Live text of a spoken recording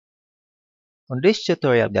On this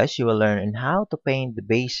tutorial guys, you will learn on how to paint the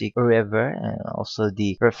basic river and also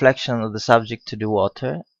the reflection of the subject to the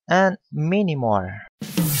water and many more.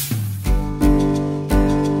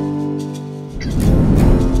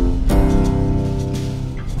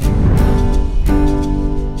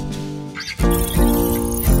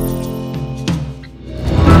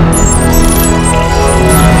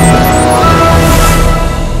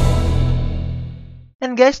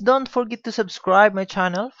 And guys, don't forget to subscribe my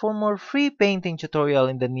channel for more free painting tutorial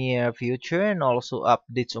in the near future and also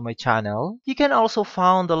updates on my channel. You can also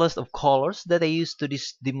find the list of colors that I used to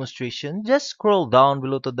this demonstration. Just scroll down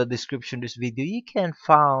below to the description of this video. You can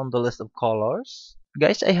find the list of colors.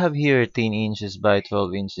 Guys, I have here 10 inches by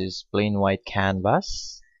 12 inches plain white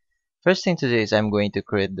canvas. First thing to do is I'm going to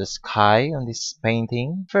create the sky on this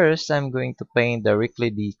painting. First, I'm going to paint directly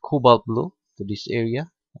the cobalt blue to this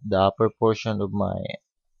area, the upper portion of my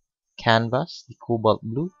canvas, the cobalt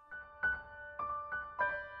blue.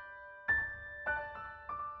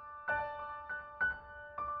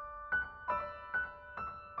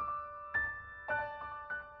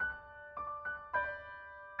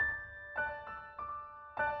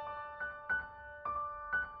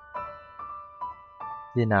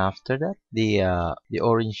 Then after that, the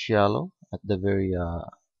orange yellow at the very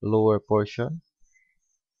lower portion,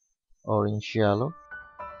 orange yellow.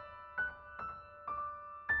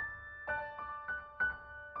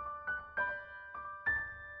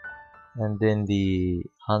 And then the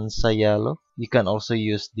Hanza yellow. You can also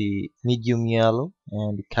use the medium yellow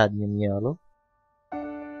and the cadmium yellow.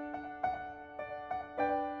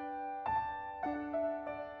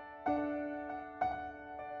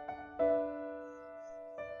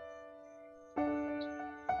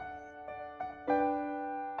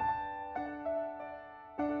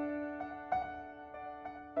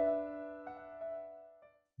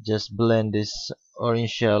 Just blend this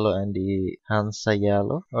orange yellow and the Hansa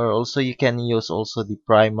yellow, or also you can use also the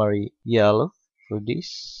primary yellow for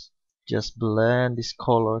this. Just blend this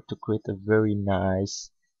color to create a very nice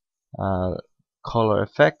color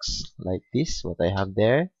effects like this, what I have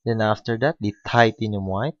there. Then after that, the titanium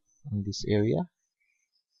white in this area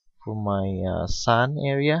for my sun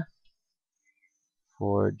area,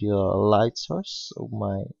 for the light source of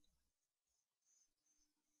my.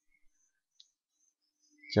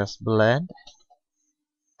 Just blend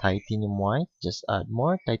titanium white, just add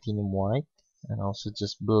more titanium white and also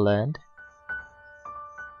just blend.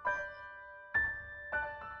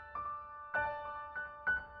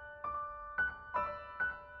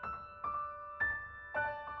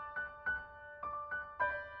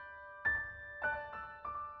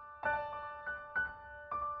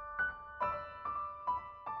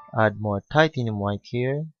 Add more titanium white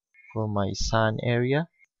here for my sun area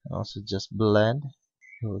and also just blend.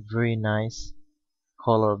 A very nice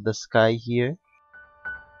color of the sky here.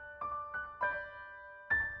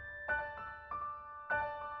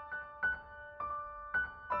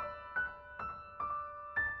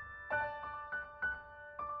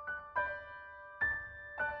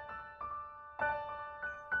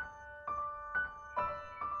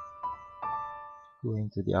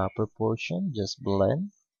 Going to the upper portion, just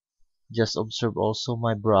blend. Just observe also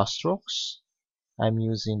my brush strokes. I'm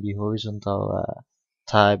using the horizontal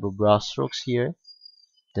type of brush strokes here.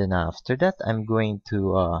 Then after that, I'm going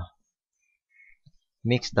to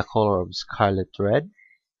mix the color of Scarlet Red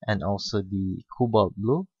and also the Cobalt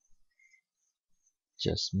Blue.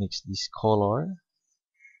 Just mix this color.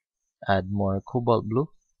 Add more Cobalt Blue.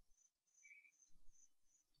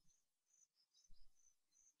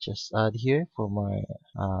 Just add here for my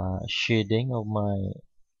shading of my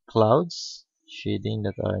clouds, shading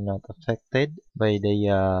that are not affected by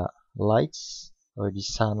the lights or the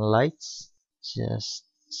sunlights. Just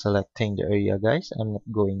selecting the area guys. I'm not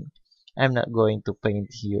going to paint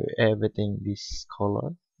here everything this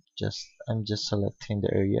color. I'm just selecting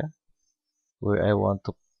the area where I want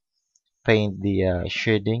to paint the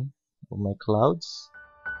shading of my clouds.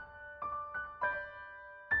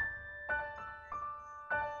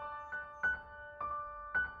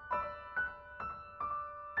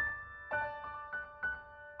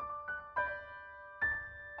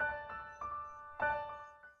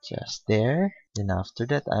 Just there. Then after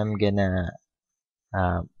that, I'm gonna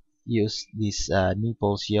use this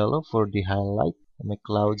Naples Yellow for the highlight of my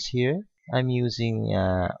clouds here. I'm using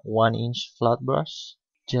 1-inch flat brush.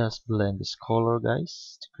 Just blend this color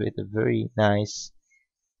guys to create a very nice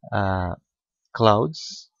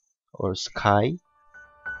clouds or sky.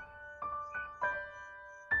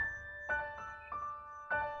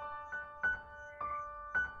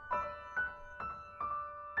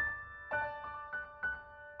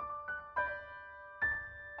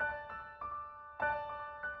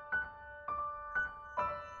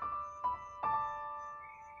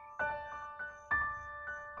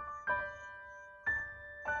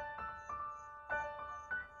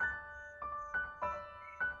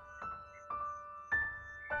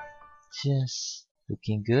 Just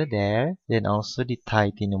looking good there. Then also the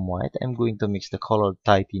titanium white. I'm going to mix the color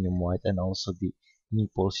titanium white and also the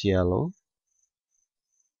Naples yellow.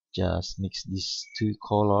 Just mix these two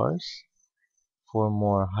colors for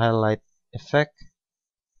more highlight effect.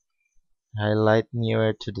 Highlight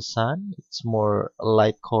nearer to the sun. It's more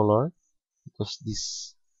light color because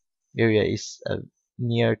this area is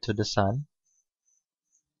near to the sun.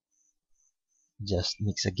 Just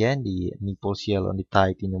mix again the Naples yellow and the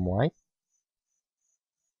titanium white,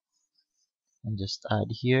 and just add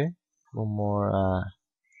here for more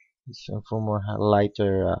this one for more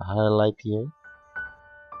lighter highlight here.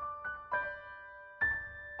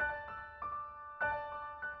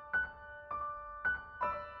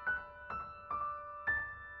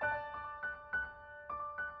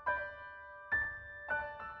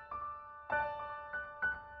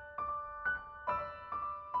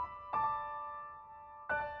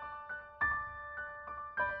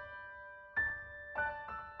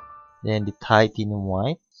 Then the titanium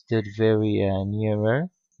white, still very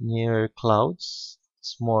nearer clouds.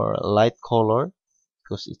 It's more light color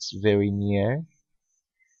because it's very near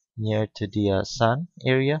to the sun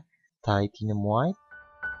area. Titanium white.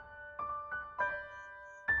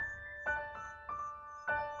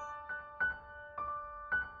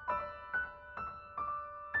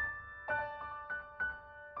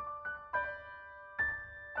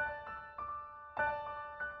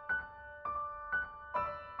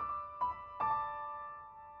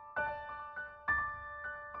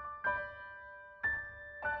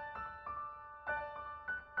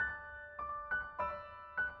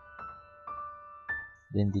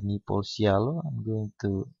 Then the Naples yellow. I'm going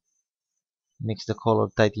to mix the color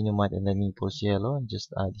of titanium white and the Naples yellow and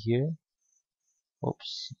just add here.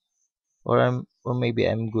 Oops. Or maybe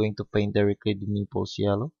I'm going to paint directly the Naples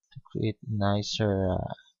yellow to create nicer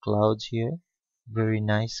clouds here. Very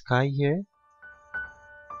nice sky here.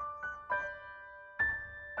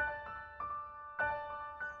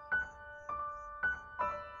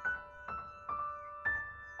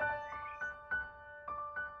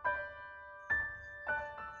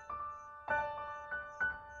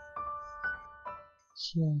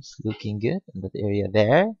 Just looking good in that area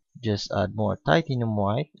there. Just add more titanium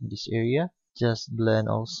white in this area. Just blend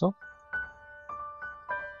also.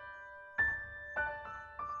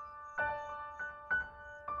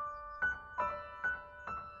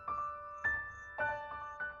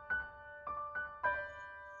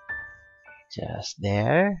 Just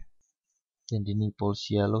there. Then the Naples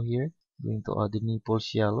yellow here. Going to add the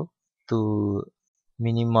Naples yellow to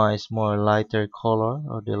minimize more lighter color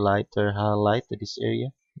or the lighter highlight to this area.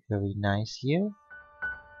 Very nice here.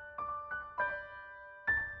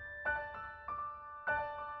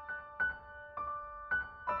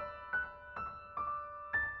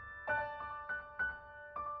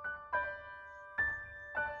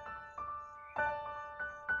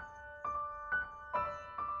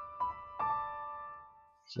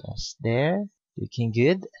 Just there. Looking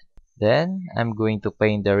good. Then I'm going to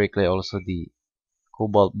paint directly also the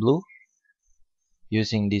cobalt blue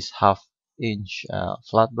using this half-inch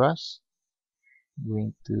flat brush. I'm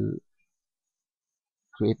going to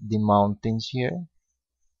create the mountains here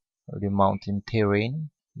or the mountain terrain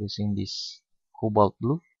using this cobalt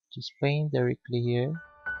blue. Just paint directly here.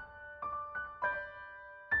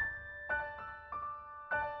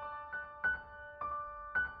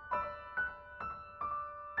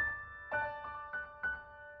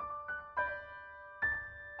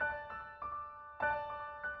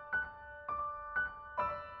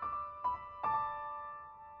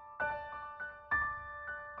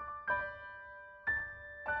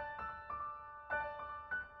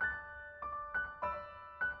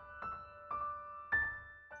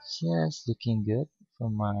 Just looking good for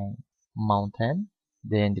my mountain.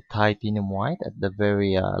 Then the titanium white at the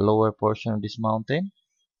very lower portion of this mountain.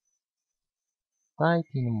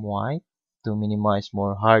 Titanium white to minimize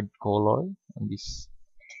more hard color on this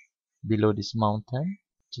below this mountain.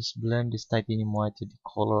 Just blend this titanium white to the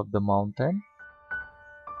color of the mountain.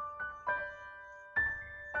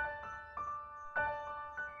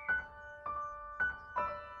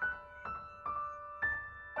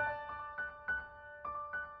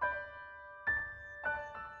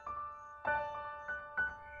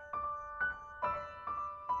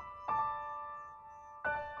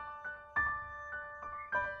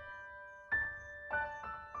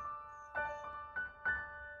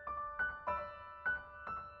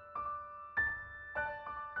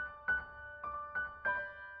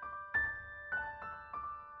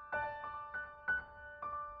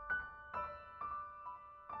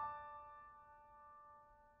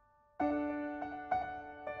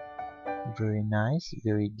 Very nice,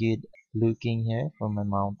 very good looking here for my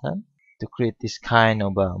mountain. To create this kind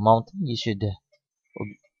of a mountain, you should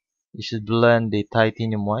blend the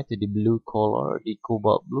titanium white to the blue color, or the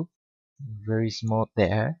cobalt blue. Very smooth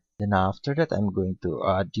there. Then after that, I'm going to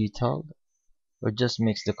add detail, or just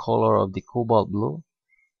mix the color of the cobalt blue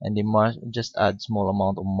and the Mars. Just add small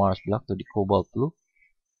amount of Mars black to the cobalt blue,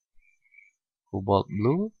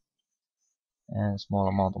 and small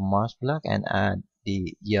amount of Mars black, and add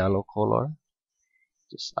the yellow color.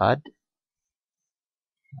 Just add,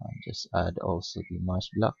 also the Mars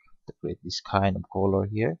black to create this kind of color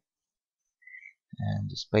here, and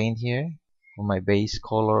just paint here for my base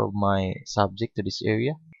color of my subject to this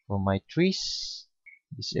area. For my trees,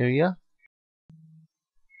 this area,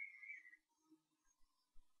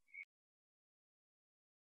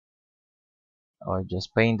 or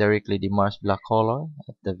just paint directly the Mars black color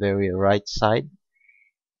at the very right side,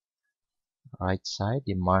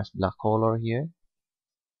 the Mars black color here.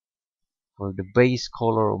 For the base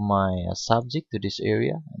color of my subject to this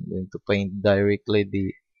area, I'm going to paint directly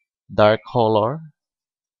the dark color,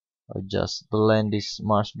 or just blend this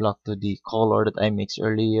Mars black to the color that I mixed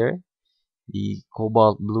earlier, the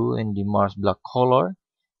cobalt blue and the Mars black color.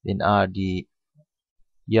 Then add the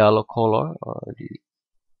yellow color, or the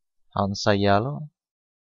Hanza yellow.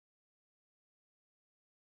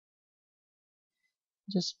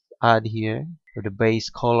 Just add here for the base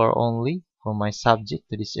color only for my subject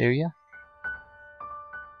to this area.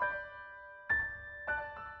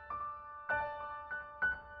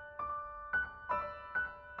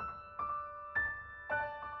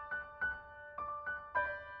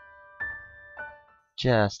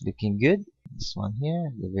 Just looking good. This one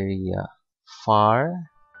here, the very far.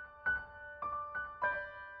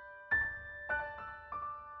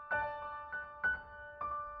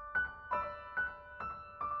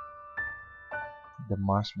 The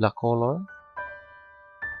Mars black color.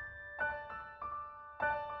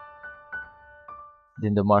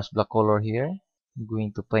 Then the Mars black color here. I'm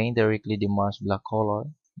going to paint directly the Mars black color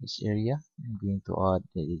this area. I'm going to add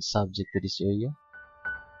the subject to this area.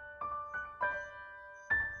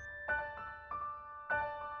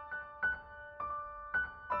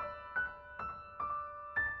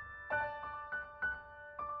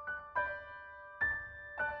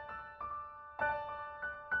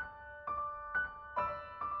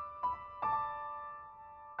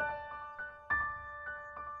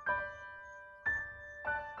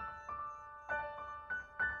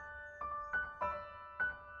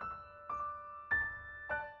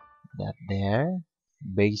 That there.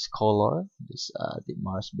 Base color. Just the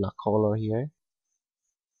Mars black color here.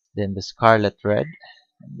 Then the Scarlet Red.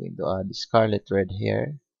 I'm going to add the Scarlet Red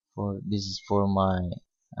here. This is for my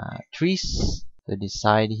trees to the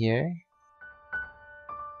side here.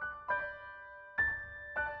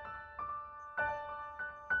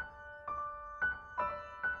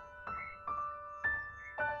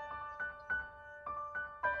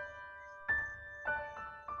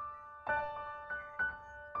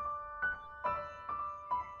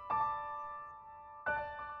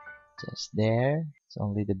 Just there. It's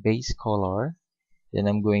only the base color. Then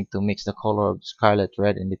I'm going to mix the color of Scarlet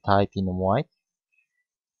Red and the titanium white.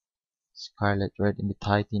 Scarlet Red and the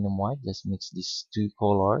titanium white. Just mix these two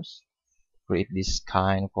colors. Create this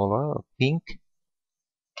kind of color of pink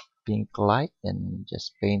light, and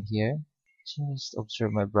just paint here. Just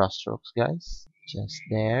observe my brush strokes, guys. Just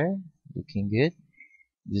there. Looking good.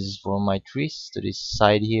 This is for my trees to this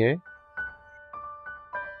side here.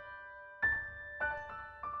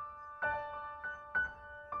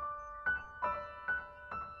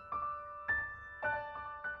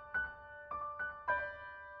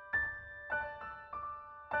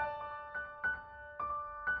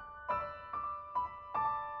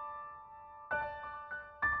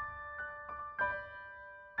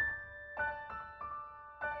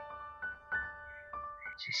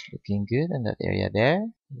 Just looking good in that area there.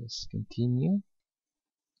 Let's continue.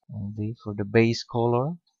 Only for the base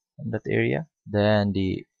color in that area. Then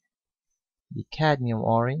the cadmium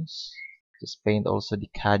orange. Just paint also the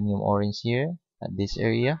cadmium orange here at this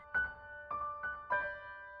area.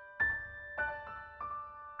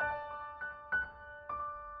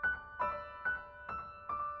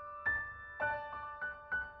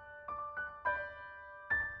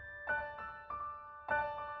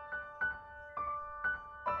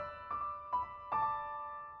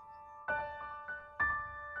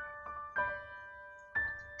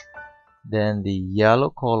 Then the yellow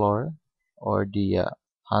color, or the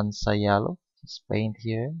Hansa yellow. Just paint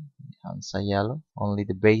here, Hansa yellow. Only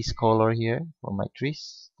the base color here for my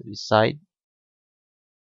trees to the side.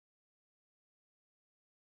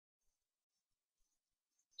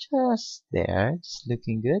 Just there, just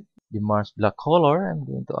looking good. the Mars black color. I'm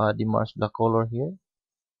going to add the Mars black color here.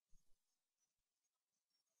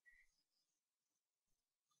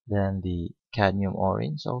 Then the cadmium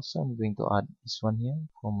orange also. I'm going to add this one here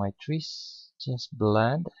for my trees. Just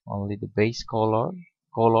blend only the base color.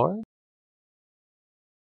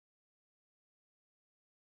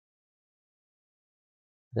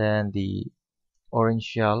 Then the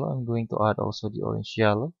orange yellow. I'm going to add also the orange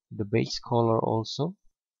yellow, the base color also.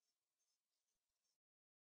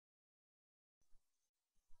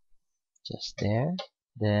 Just there.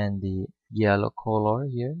 Then the yellow color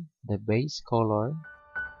here, the base color.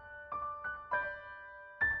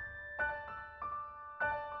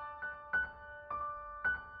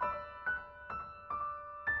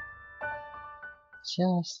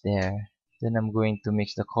 Just there. Then I'm going to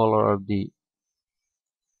mix the color of the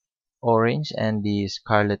orange and the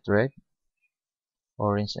scarlet red.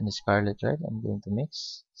 Orange and the scarlet red I'm going to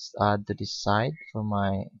mix. Just add to this side for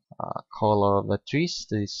my color of the trees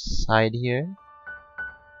to this side here.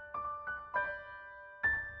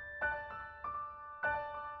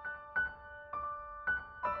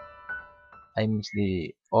 I mix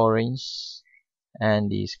the orange and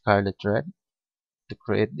the scarlet red to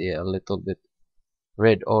create a little bit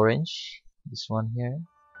red orange. This one here.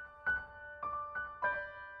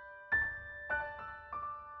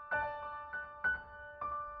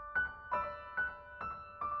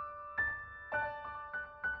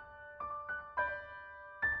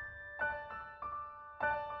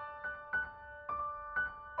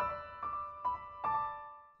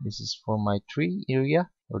 This is for my tree area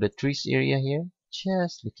or the trees area here.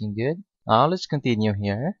 Just looking good. Now let's continue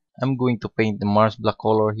here. I'm going to paint the Mars black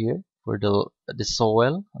color here for the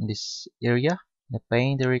soil on this area. I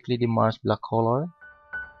paint directly the Mars black color.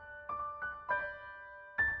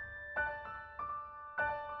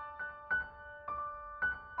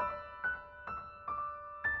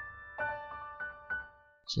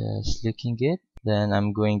 Just looking good. Then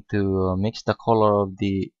I'm going to mix the color of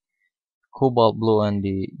the cobalt blue and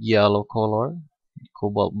the yellow color.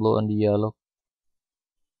 Cobalt blue and the yellow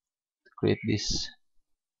to create this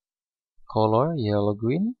color, yellow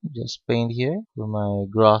green. Just paint here for my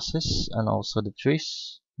grasses and also the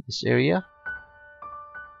trees, this area.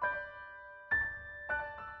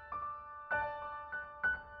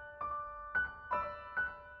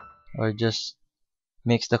 Or just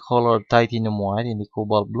mix the color of titanium white in the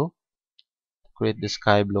cobalt blue to create the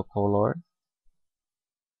sky blue color.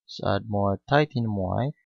 Just add more titanium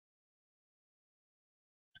white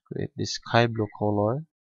to create this sky blue color.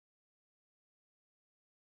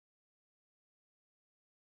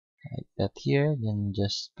 Like that here. Then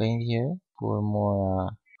just paint here for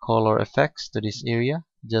more color effects to this area.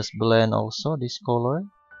 Just blend also this color.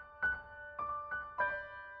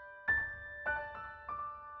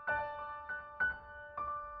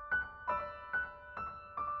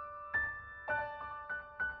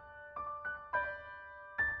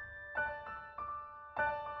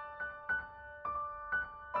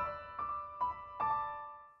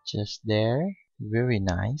 Just there. Very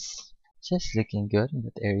nice. Just looking good in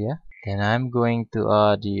that area. Then I'm going to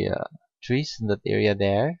add the trees in that area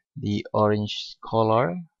there. The orange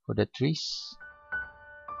color for the trees.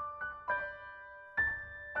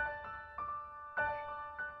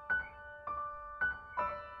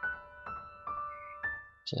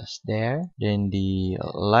 Just there. Then the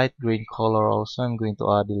light green color also. I'm going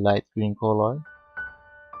to add the light green color.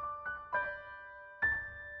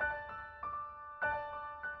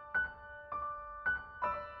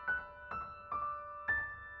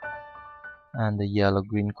 And the yellow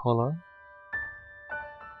green color.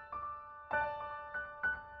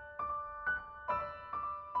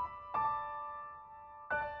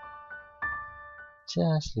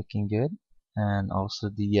 Just looking good. And also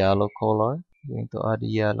the yellow color. I'm going to add the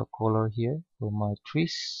yellow color here for my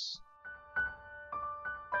trees.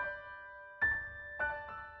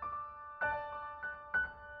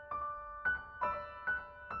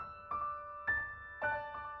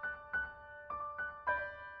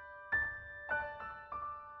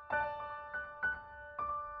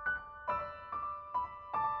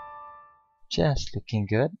 Just looking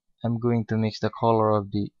good. I'm going to mix the color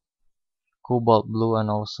of the cobalt blue and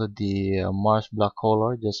also the Mars black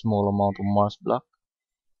color, just small amount of Mars black,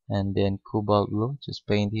 and then cobalt blue. Just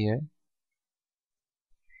paint here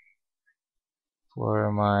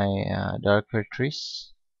for my darker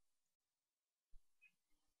trees.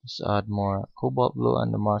 Just add more cobalt blue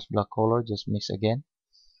and the Mars black color. Just mix again.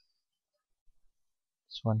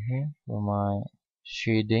 This one here for my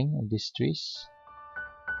shading of these trees.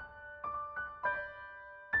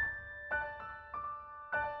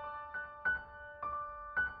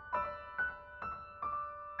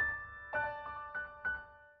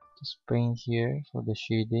 Just paint here for the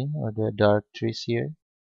shading or the dark trees here.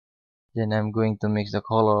 Then I'm going to mix the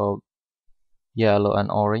color of yellow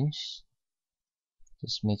and orange.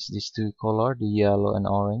 Just mix these two color, the yellow and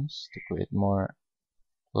orange, to create more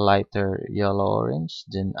lighter yellow orange.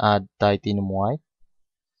 Then add titanium white.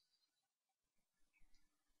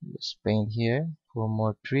 Just paint here for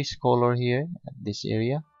more trees color here at this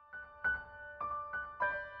area.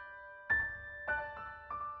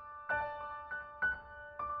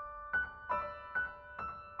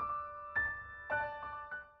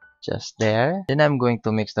 Just there. Then I'm going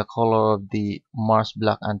to mix the color of the Mars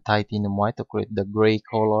black and titanium white to create the gray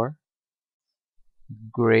color.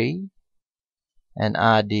 Gray. And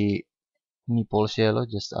add the Naples yellow.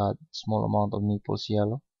 Just add small amount of Naples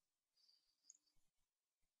yellow.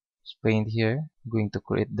 Just paint here. I'm going to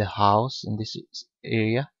create the house in this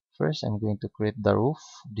area. First, I'm going to create the roof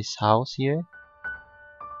of this house here.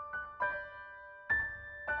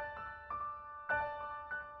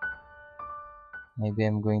 Maybe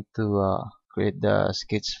I'm going to create the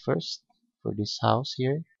sketch first for this house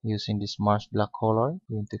here using this Mars black color. I'm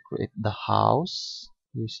going to create the house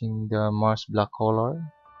using the Mars black color.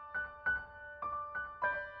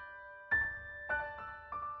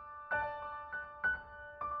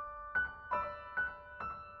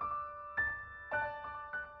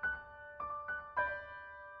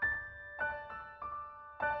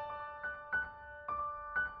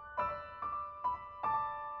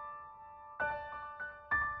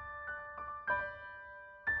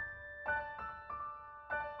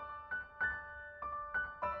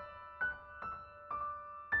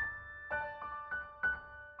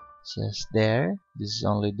 Just there. This is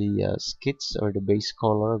only the sketch or the base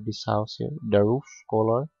color of this house here. The roof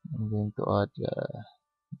color. I'm going to add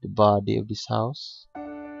the body of this house.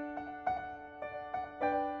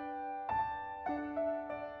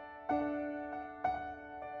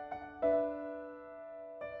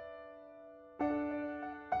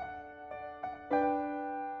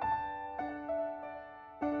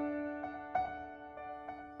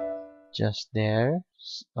 Just there.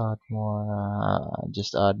 Just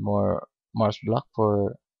add more Mars black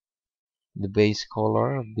for the base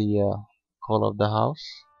color of the color of the house.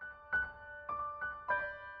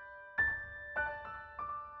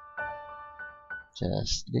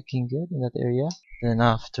 Just looking good in that area. Then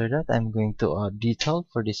after that, I'm going to add detail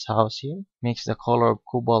for this house here. Mix the color of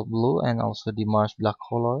Cobalt Blue and also the Mars black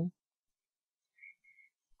color.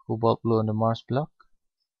 Cobalt Blue and the Mars black.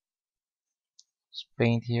 Just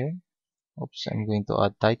paint here. Oops, I'm going to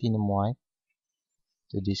add titanium white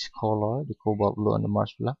to this color, the Cobalt Blue and the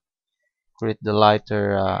Mars black. Create the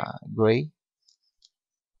lighter gray,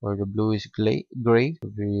 or the bluish gray,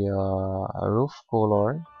 the roof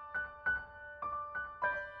color.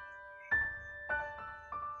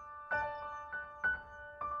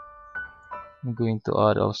 I'm going to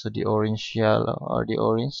add also the orange yellow or the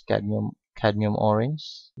orange cadmium orange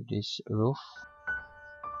to this roof.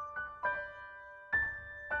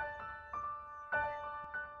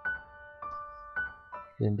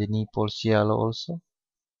 Then the Naples yellow also.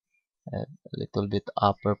 Add a little bit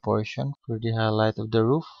upper portion for the highlight of the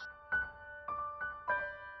roof.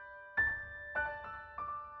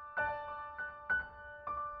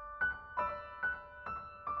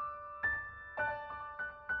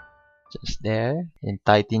 Just there. In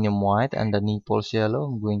titanium white and the Naples yellow,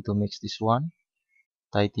 I'm going to mix this one.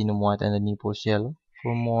 Titanium white and the Naples yellow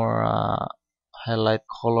for more highlight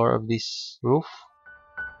color of this roof.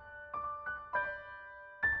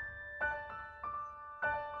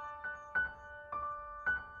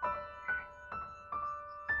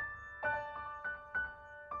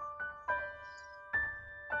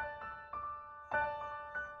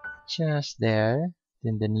 Just there.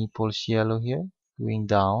 Then the Naples yellow here, going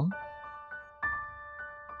down.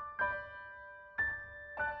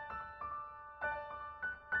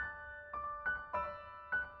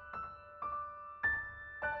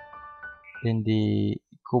 Then the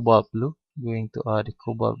Cobalt Blue, going to add the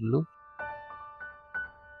Cobalt Blue.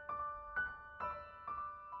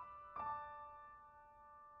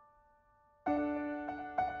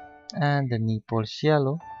 And the Naples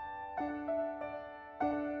yellow.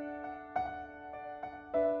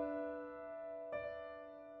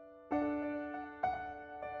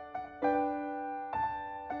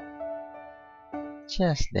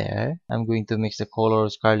 Just there. I'm going to mix the color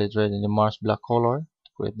of Scarlet Red and the Mars black color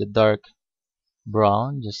to create the dark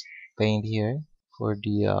brown. Just paint here for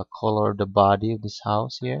the color of the body of this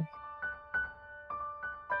house here.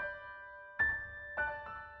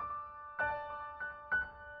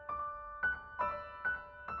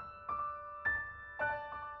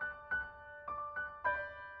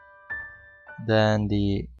 Then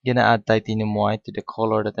gonna add titanium white to the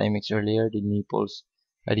color that I mixed earlier, the Naples,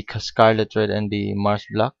 the Scarlet Red and the Mars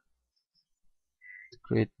Black, to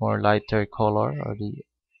create more lighter color, or the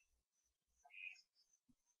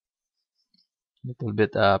little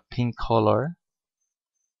bit pink color.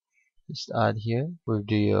 Just add here for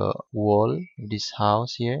the wall of this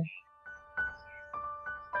house here.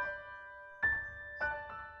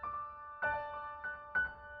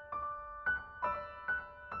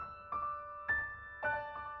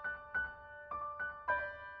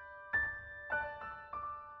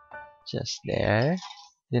 Just there.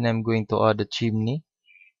 Then I'm going to add the chimney.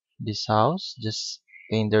 This house, just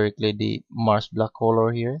paint directly the Mars Black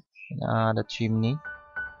color here, and add a chimney.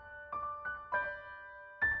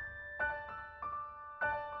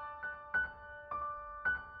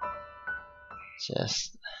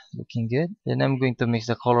 Just looking good. Then I'm going to mix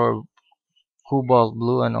the color of Cobalt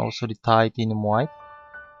Blue and also the titanium white.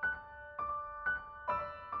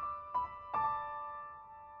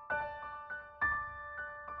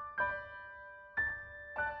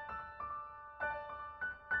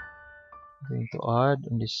 I'm going to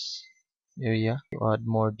add on this area to add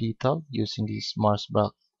more detail using this Mars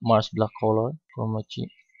Black color for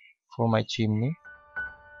my chimney.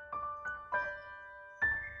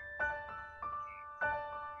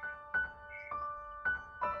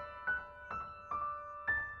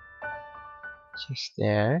 Just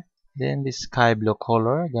there. Then the sky blue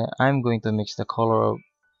color. Then I'm going to mix the color of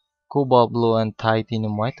Cobalt Blue and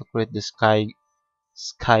titanium white to create the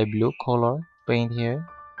sky blue color. Paint here.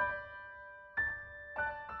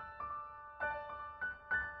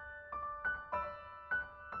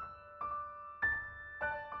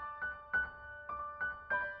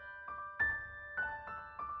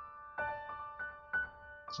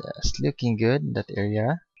 Just looking good in that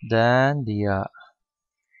area. Then the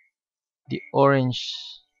orange,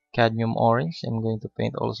 cadmium orange, I'm going to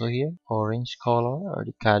paint also here. Orange color, or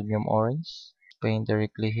the cadmium orange. Paint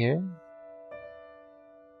directly here.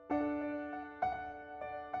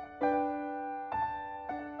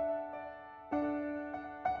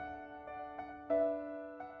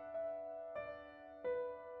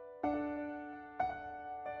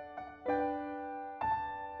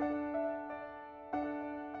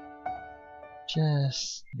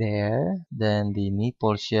 Just there. Then the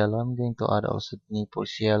Naples Yellow, I'm going to add also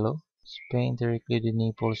Naples Yellow. Just paint directly the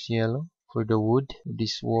Naples Yellow for the wood of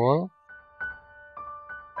this wall.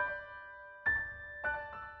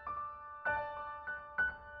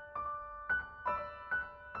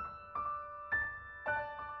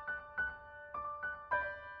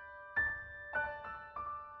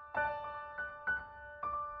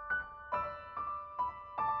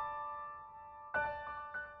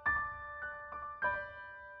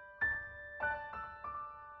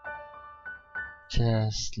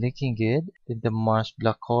 Just looking good. With the Mars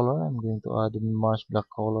Black color, I'm going to add the Mars Black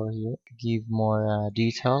color here to give more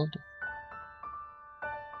detailed.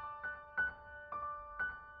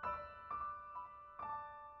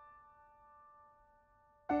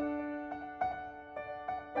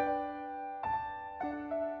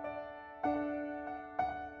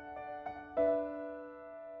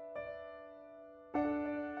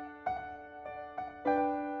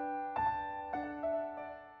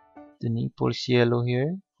 The Naples Yellow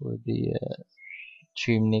here for the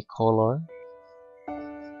chimney color.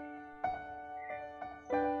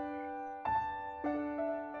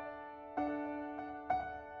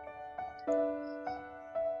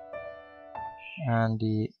 And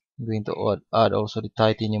I'm going to add also the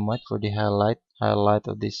titanium white for the highlight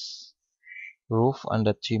of this roof and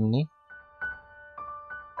the chimney.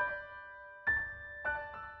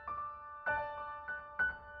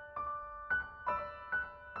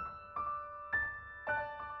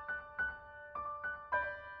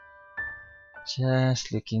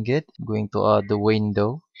 Just looking good. I'm going to add the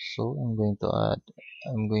window. So I'm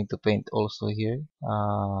going to paint also here.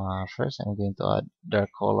 First I'm going to add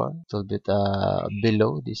dark color a little bit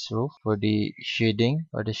below this roof for the shading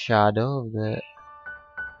or the shadow of the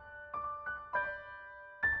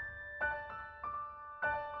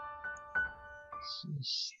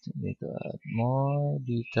just need to add more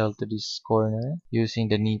detail to this corner using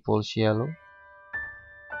the Naples Yellow.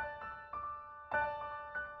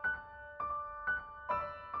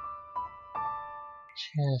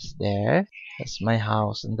 Just there. That's my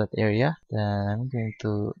house in that area. Then I'm going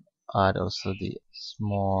to add also the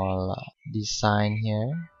small design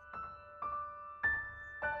here.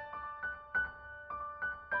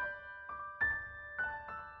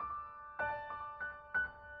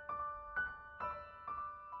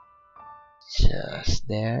 Just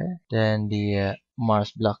there. Then the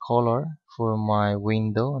Mars Black color for my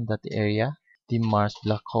window in that area. the Mars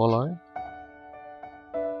black color.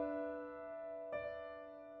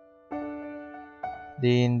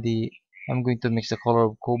 Then I'm going to mix the color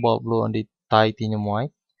of cobalt blue and the titanium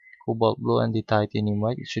white. Cobalt blue and the titanium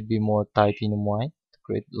white. It should be more titanium white to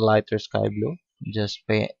create lighter sky blue. Just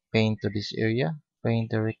paint to this area. Paint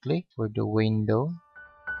directly for the window.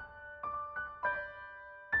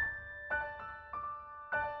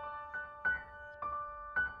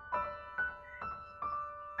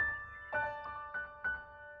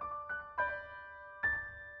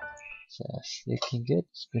 Just looking good.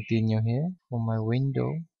 Let's continue here for my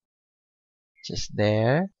window. Just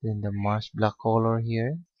there. Then the Mars black color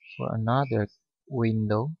here for another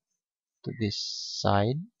window to this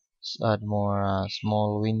side. Let's add more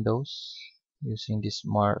small windows using this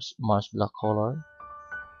Mars black color.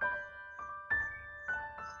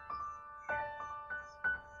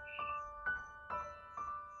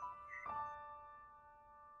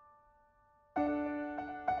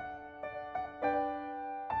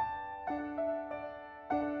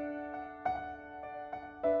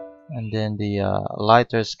 And then the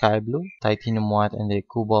lighter sky blue, titanium white, and the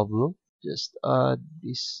cobalt blue. Just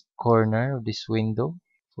this corner of this window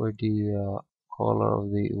for the color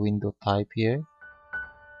of the window type here.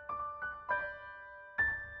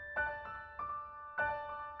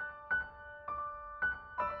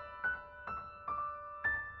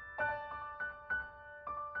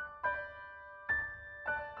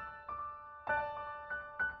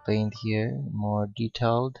 Paint here more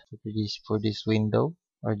detailed for this window,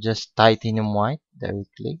 or just titanium white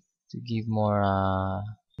directly to give more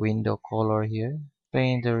window color here.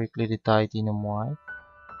 Paint directly the titanium white.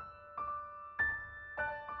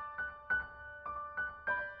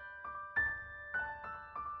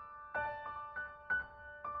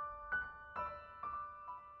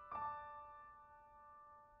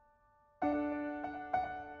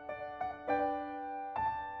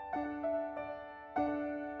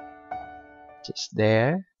 Just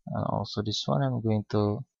there. And also this one I'm going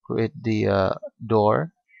to create the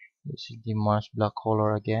door. This is the Mars black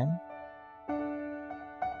color again.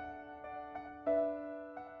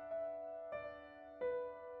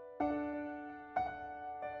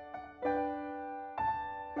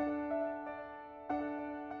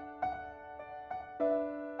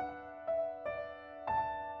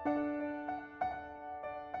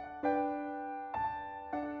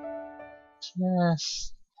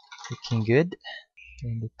 Just looking good.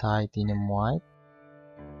 And the titanium white.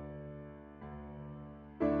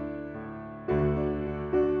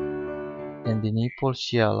 And the Naples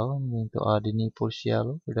yellow. I'm going to add the Naples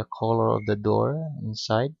yellow for the color of the door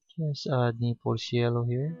inside. Just add Naples yellow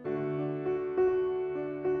here.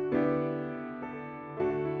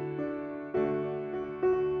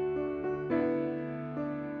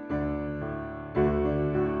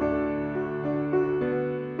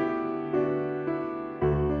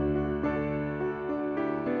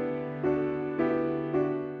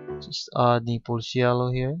 Just add Naples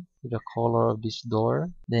yellow here to the color of this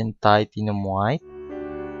door. Then titanium white.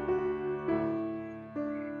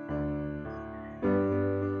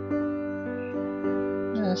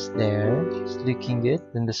 Just there. It's looking good.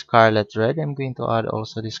 Then the Scarlet Red. I'm going to add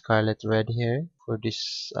also the Scarlet Red here for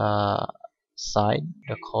this side.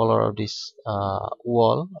 The color of this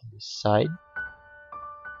wall on this side.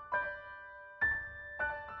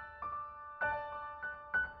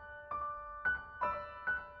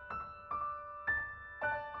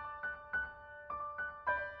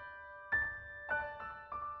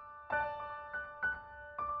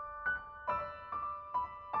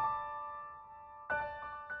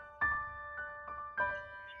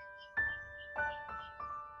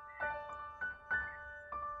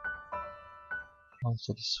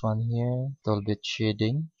 Also this one here, little bit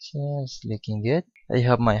shading, just looking good. I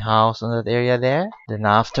have my house on that area there. Then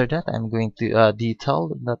after that, I'm going to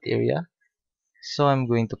detail that area. So I'm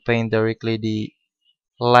going to paint directly the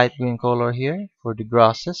light green color here for the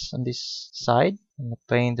grasses on this side. And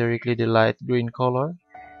paint directly the light green color.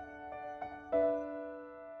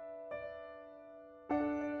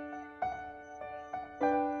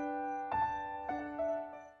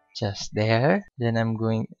 Just there. Then I'm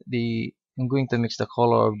going to mix the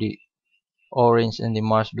color of the orange and the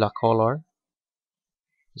Mars black color.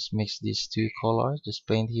 Just mix these two colors. Just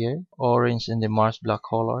paint here, orange and the Mars black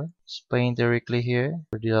color. Just paint directly here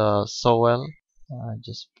for the soil.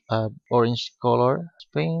 Just add orange color.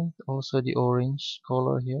 Just paint also the orange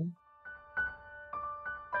color here.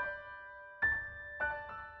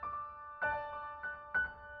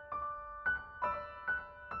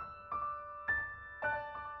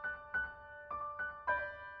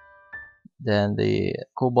 Then the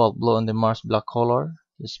cobalt blue and the Mars black color.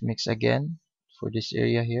 Just mix again for this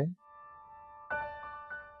area here.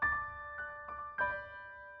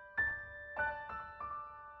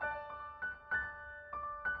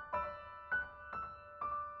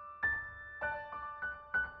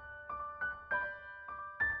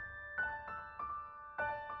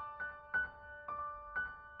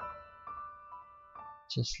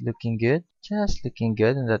 Just looking good. Just looking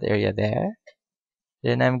good in that area there.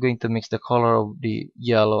 Then I'm going to mix the color of the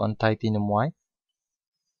yellow and titanium white.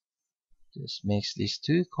 Just mix these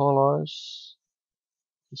two colors.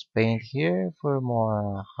 Just paint here for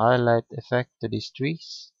more highlight effect to these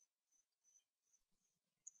trees.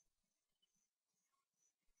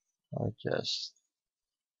 Or just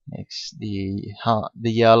mix the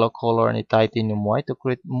yellow color and the titanium white to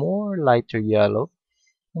create more lighter yellow.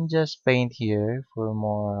 And just paint here for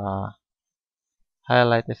more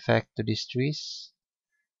highlight effect to these trees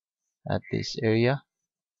at this area.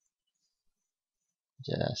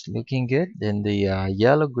 Just looking good. Then the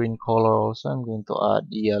yellow green color also, I'm going to add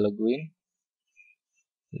the yellow green,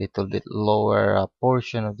 little bit lower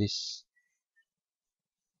portion of this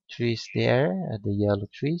trees there, the yellow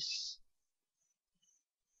trees.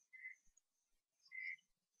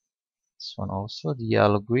 This one also, the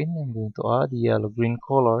yellow green, I'm going to add the yellow green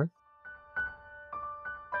color.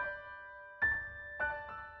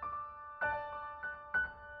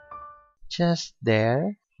 Just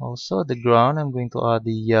there. Also the ground, I'm going to add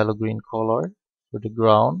the yellow green color for the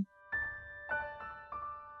ground.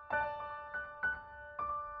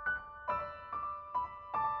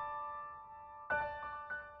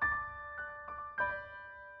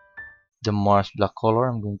 The Mars black color,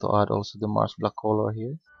 I'm going to add also the Mars black color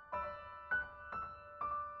here.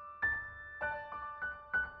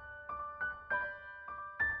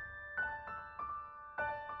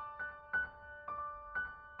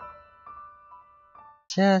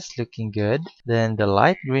 Just looking good. Then the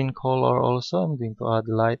light green color also, I'm going to add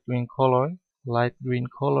the light green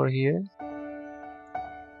color here.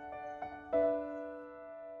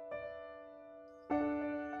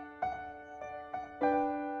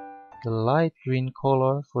 The light green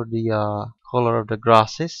color for the color of the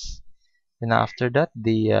grasses. And after that,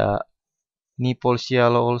 the Naples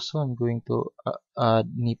Yellow also, I'm going to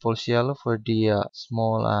add Naples Yellow for the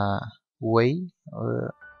small way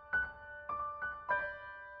or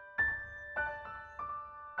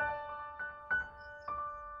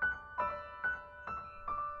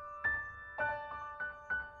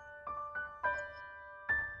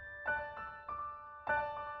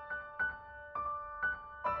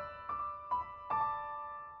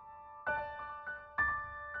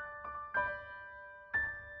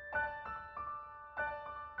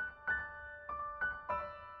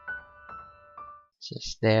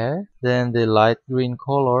just there. Then the light green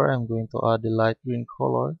color, I'm going to add the light green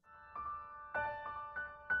color.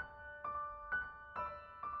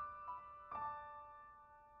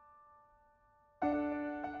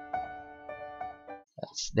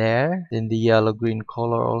 That's there. Then the yellow green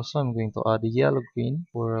color also, I'm going to add the yellow green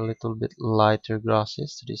for a little bit lighter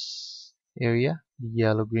grasses to this area. The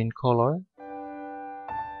yellow green color.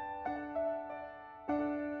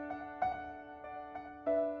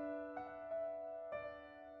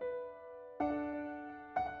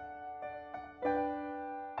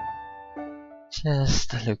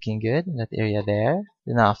 Just looking good in that area there.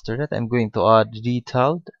 Then after that, I'm going to add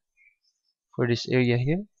detailed for this area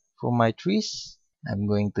here for my trees. I'm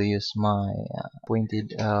going to use my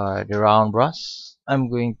pointed the round brush. I'm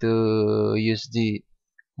going to use the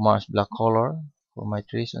Mars black color for my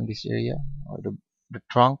trees on this area or the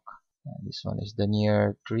trunk. And this one is the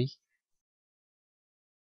near tree.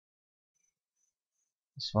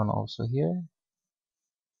 This one also here.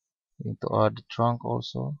 I'm going to add the trunk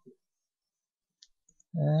also.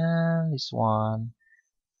 And this one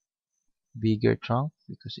bigger trunk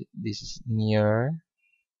because this is near,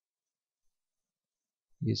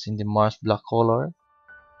 using the Mars black color.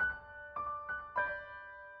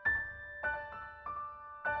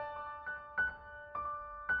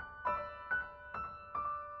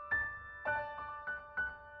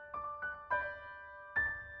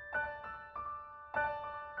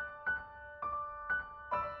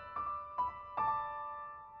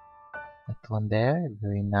 That one there,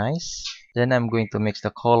 very nice. Then I'm going to mix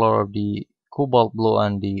the color of the cobalt blue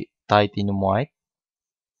and the titanium white.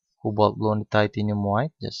 Cobalt blue and the titanium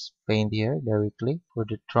white, just paint here directly for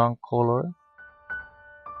the trunk color.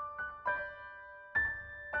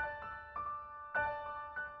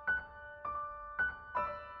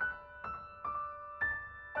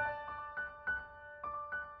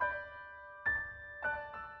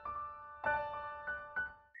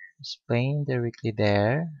 Just paint directly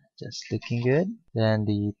there, just looking good. Then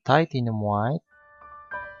the titanium white.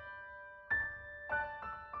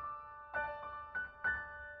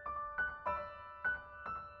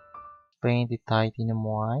 paint the titanium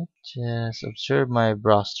white. Just observe my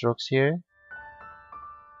brush strokes here.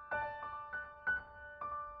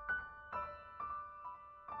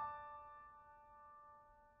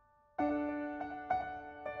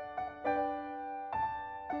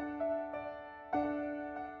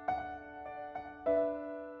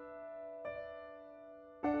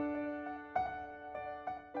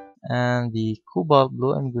 And the cobalt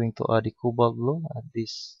blue, I'm going to add the cobalt blue at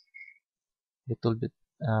this little bit,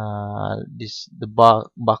 this the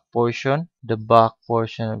back portion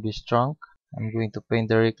of this trunk. I'm going to paint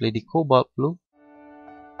directly the cobalt blue.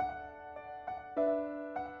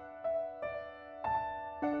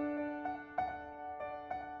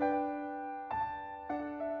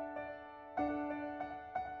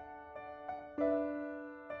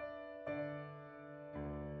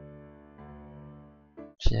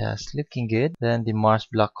 Just looking good. Then the Mars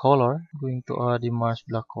black color, I'm going to add the Mars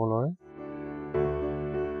black color.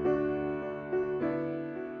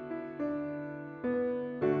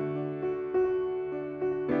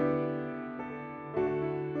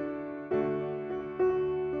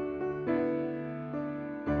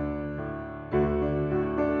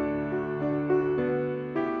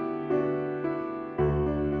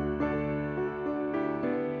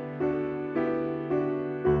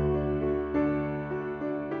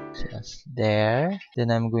 Just there.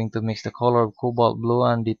 Then I'm going to mix the color of cobalt blue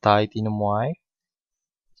and the titanium white.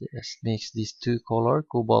 Just mix these two color,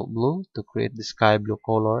 cobalt blue, to create the sky blue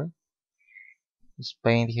color. Just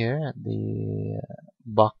paint here at the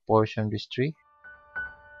back portion of this tree.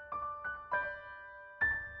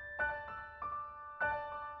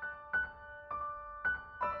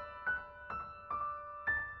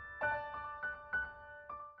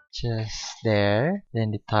 Just there.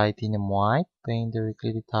 Then the titanium white. Paint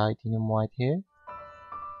directly the titanium white here.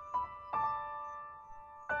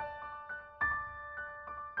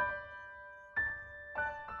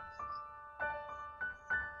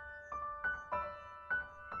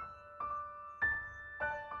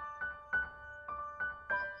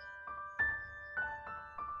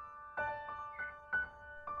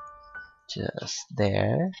 Just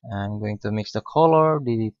there. I'm going to mix the color,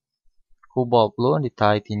 the cobalt blue and the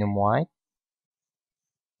titanium white.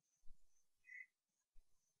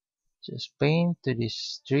 Just paint to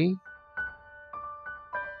this tree.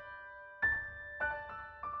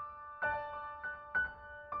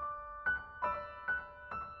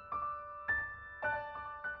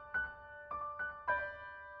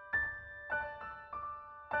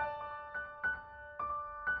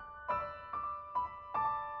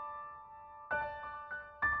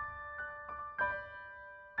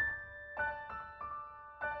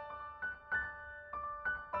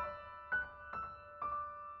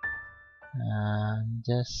 And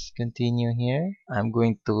just continue here. I'm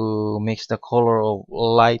going to mix the color of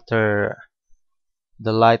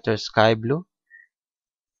the lighter sky blue,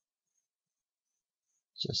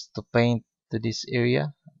 just to paint to this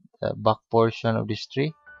area, the back portion of this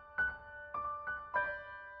tree.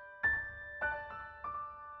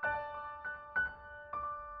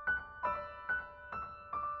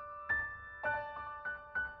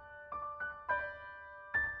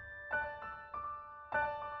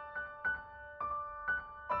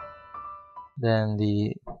 Then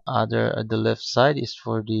the left side is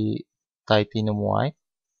for the titanium white.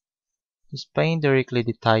 Just paint directly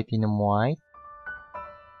the titanium white.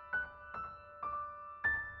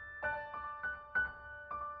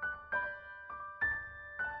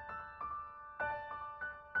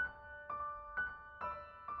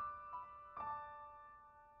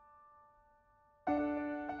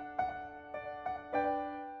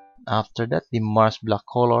 After that, the Mars black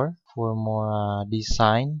color for more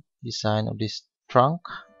design of this trunk.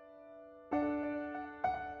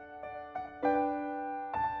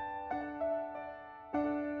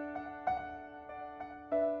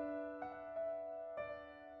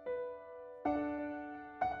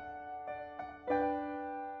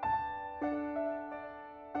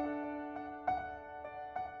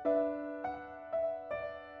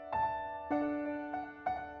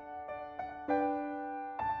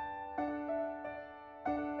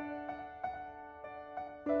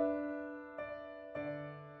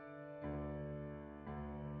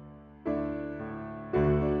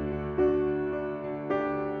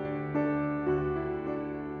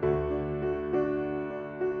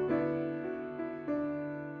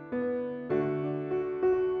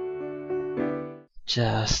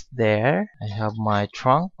 Just there, I have my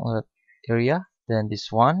trunk on that area. Then this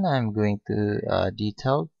one, I'm going to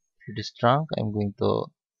detail to this trunk. I'm going to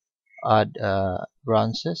add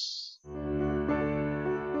branches.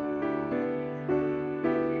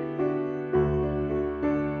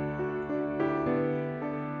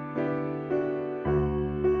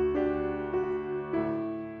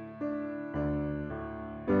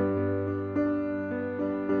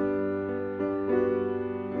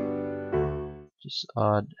 Just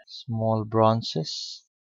add small bronzes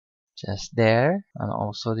just there, and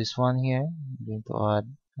also this one here. I'm going to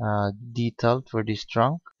add detail for this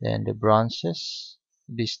trunk, then the bronzes,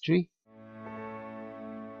 these three.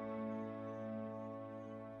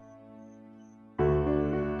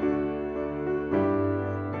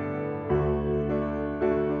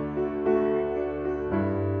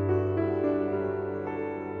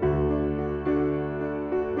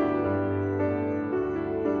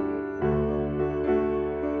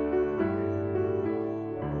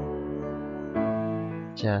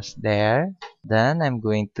 Just there. Then I'm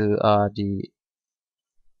going to the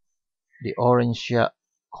orange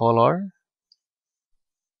color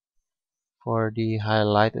for the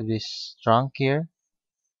highlight of this trunk here.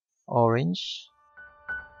 Orange.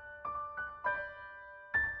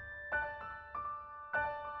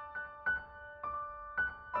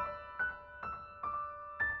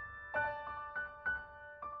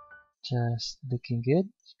 Just looking good.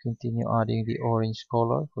 Continue adding the orange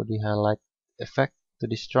color for the highlight effect to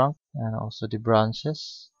this trunk, and also the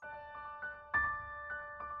branches.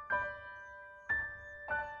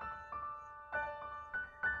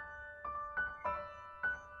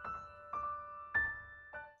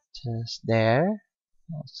 Just there.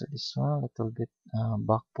 Also this one, a little bit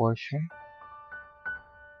back portion.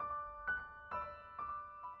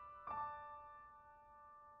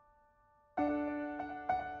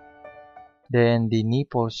 Then the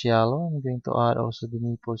Naples Yellow, I'm going to add also the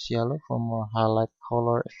Naples Yellow for more highlight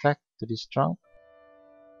color effect to this trunk.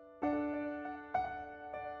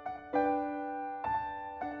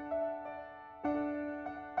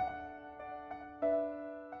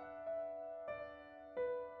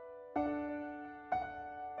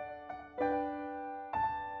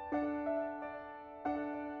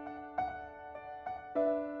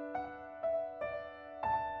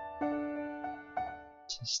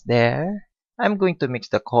 Just there. I'm going to mix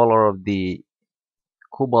the color of the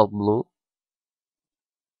Cobalt Blue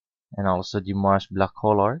and also the Mars Black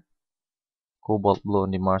color. Cobalt Blue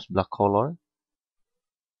and the Mars Black color.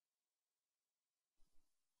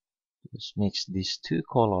 Just mix these two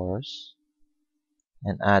colors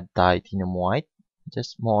and add titanium white.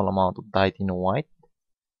 Just small amount of titanium white.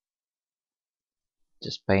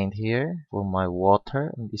 Just paint here for my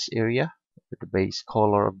water in this area with the base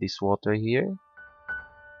color of this water here.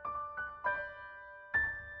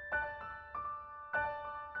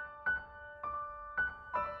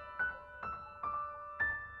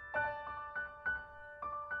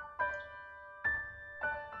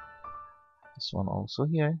 This one also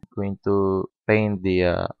here. Going to paint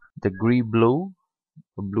the gray blue,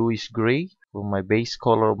 the bluish gray for my base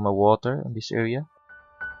color of my water in this area.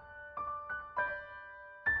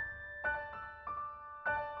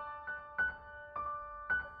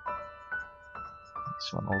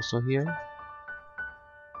 This one also here.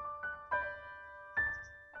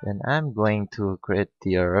 Then I'm going to create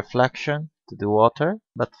the reflection to the water,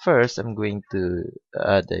 but first I'm going to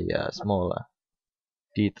add a small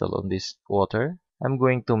detail on this water. I'm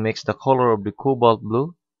going to mix the color of the cobalt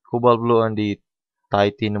blue and the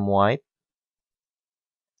titanium white.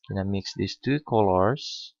 Gonna mix these two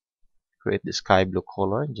colors, create the sky blue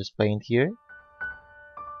color, and just paint here.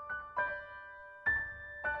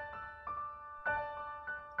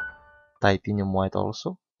 Titanium white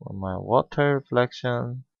also for my water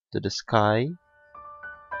reflection to the sky.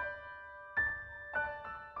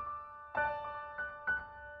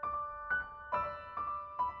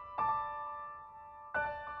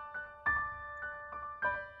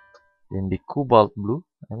 Then the cobalt blue,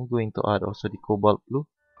 I'm going to add also the cobalt blue.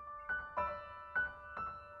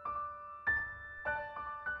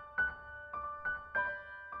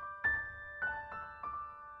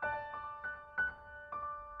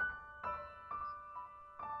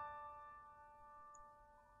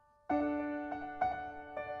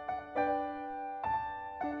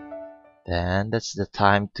 Then that's the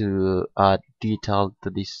time to add detail to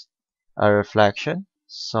this reflection.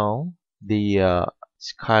 So the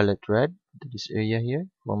scarlet red to this area here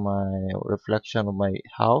for my reflection of my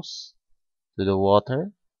house to the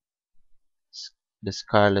water. The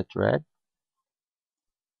scarlet red.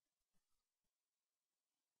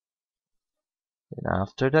 And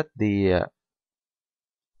after that the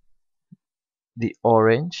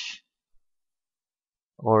orange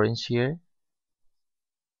here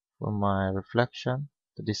for my reflection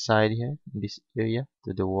to this side here in this area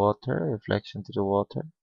to the water, reflection to the water.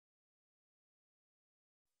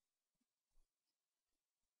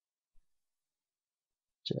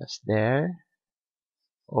 Just there.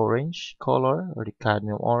 Orange color or the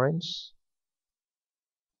cadmium orange.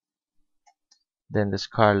 Then the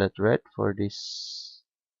scarlet red for this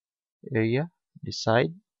area, this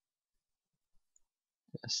side,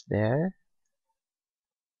 just there.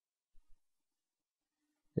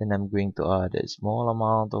 Then I'm going to add a small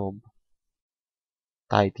amount of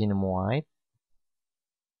titanium white.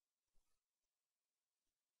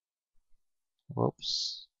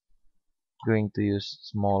 Whoops. Going to use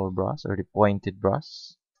small brush or the pointed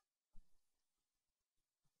brush.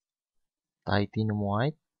 Titanium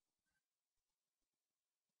white.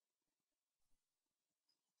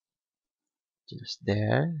 Just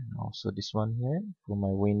there. And also this one here for my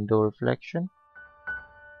window reflection.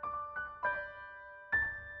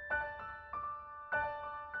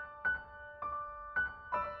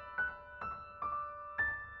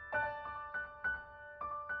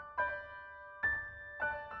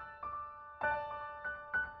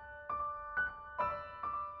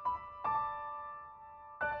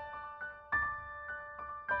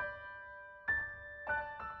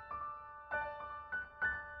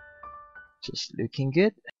 Just looking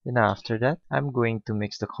good. Then after that, I'm going to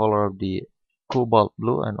mix the color of the cobalt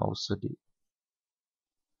blue and also the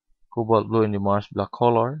cobalt blue in the Mars black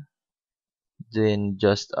color. Then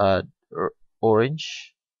just add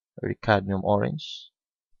orange or the cadmium orange.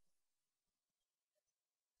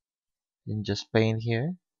 Then just paint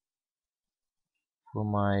here for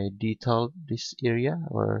my detail this area,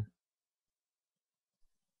 or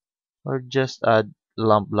just add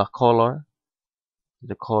lamp black color,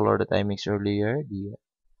 the color that I mixed earlier, the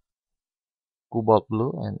cobalt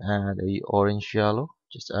blue, and add a orange yellow.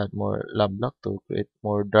 Just add more lamp black to create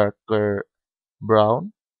more darker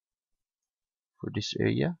brown for this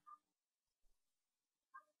area.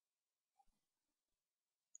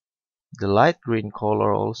 The light green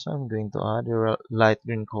color also, I'm going to add a light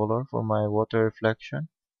green color for my water reflection.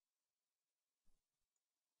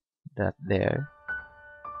 That there.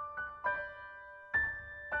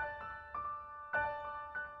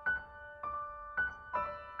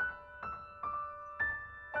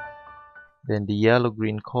 Then the yellow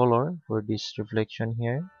green color for this reflection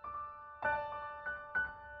here.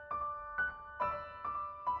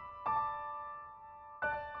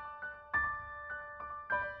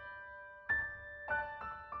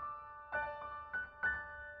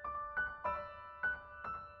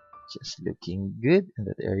 Just looking good in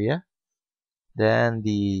that area. Then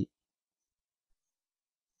the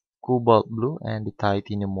cobalt blue and the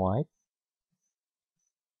titanium white.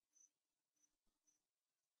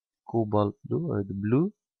 Cobalt blue or the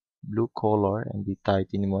blue color and the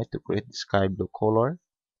titanium white to create the sky blue color.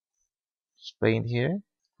 Just paint here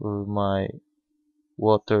for my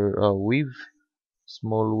water weave,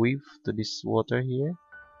 small weave to this water here.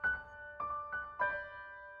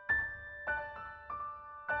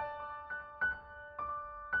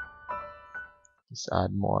 Just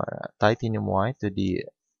add more titanium white to the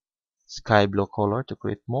sky blue color to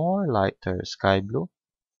create more lighter sky blue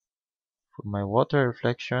for my water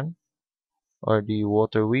reflection or the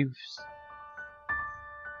water weaves.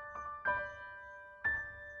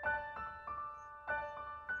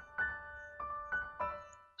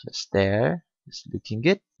 Just there, just looking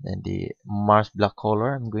good. Then the Mars black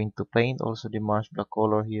color, I'm going to paint also the Mars black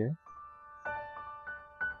color here.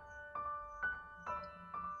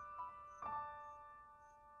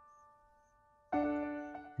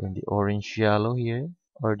 Then the orange yellow here,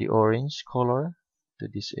 or the orange color to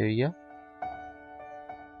this area.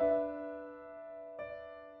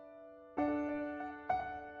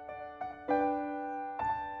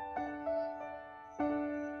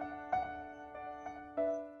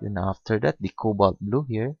 Then after that, the cobalt blue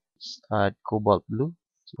here. Just add cobalt blue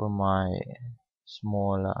for my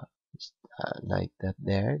small, like that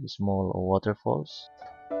there, the small waterfalls.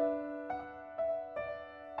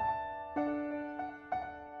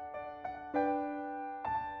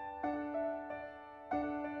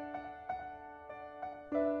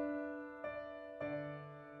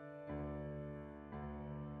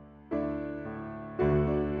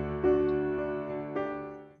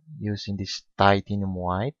 Using this titanium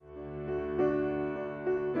white.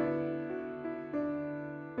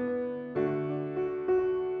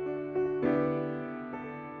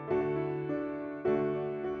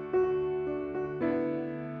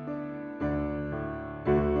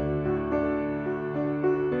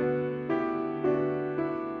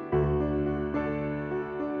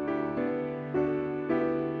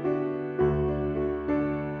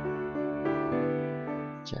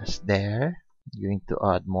 Just there. I'm going to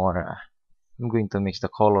add more. I'm going to mix the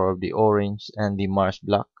color of the orange and the Mars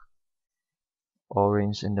black.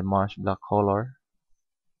 Orange and the Mars black color.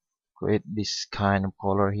 Create this kind of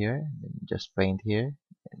color here. Then just paint here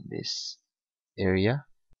in this area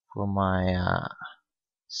for my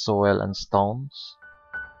soil and stones.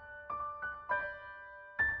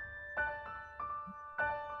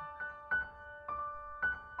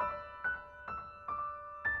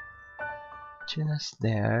 Just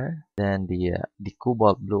there. Then the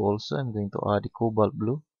cobalt blue also. I'm going to add the cobalt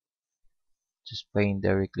blue. Just paint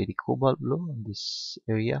directly the cobalt blue in this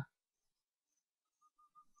area.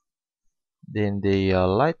 Then the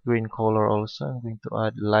light green color also. I'm going to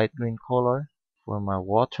add light green color for my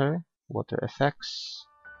water effects.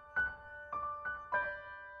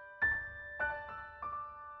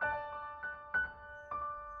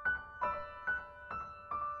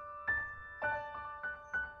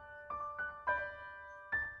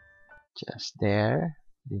 Just there.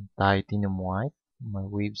 Then titanium white, my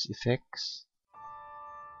waves effects.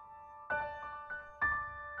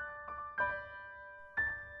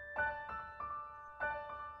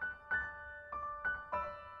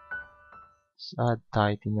 Just add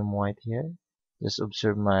titanium white here. Just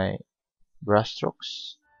observe my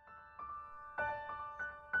brushstrokes.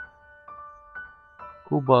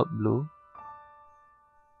 Cobalt blue.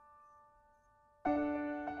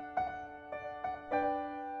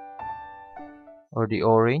 Or the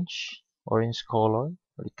orange color,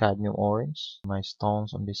 or the cadmium orange. My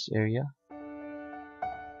stones on this area.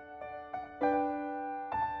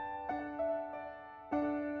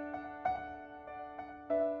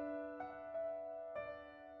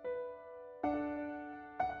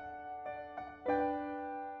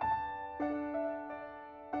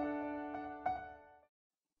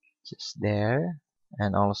 Just there.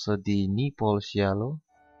 And also the Naples Yellow.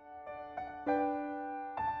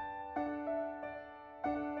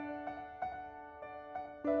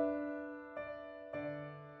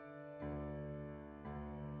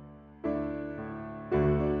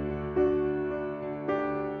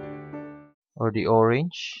 Or the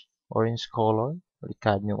orange color, or the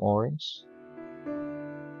cadmium orange.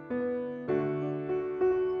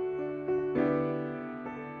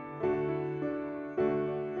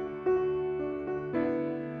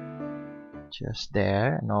 Just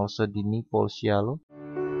there. And also the Naples Yellow.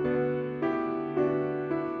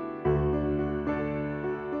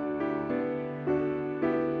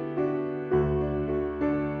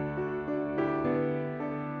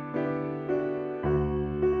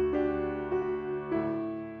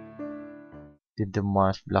 The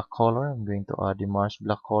Mars black color. I'm going to add the Mars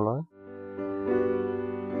black color.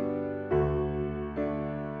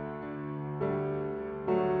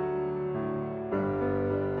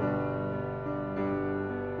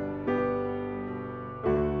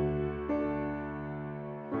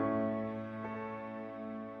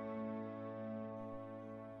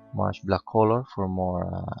 Mars black color for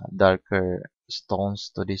more darker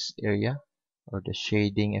stones to this area, or the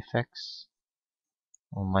shading effects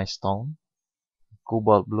on my stone.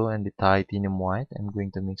 Cobalt blue and the titanium white. I'm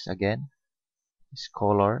going to mix again this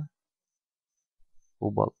color,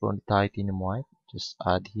 cobalt blue and titanium white. Just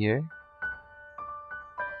add here.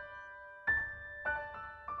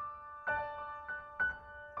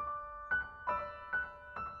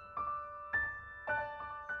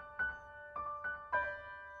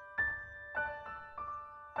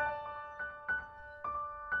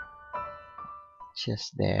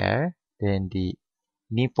 Just there. Then the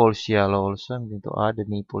Naples Yellow also. I'm going to add the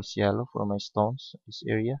Naples Yellow for my stones, this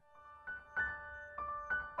area.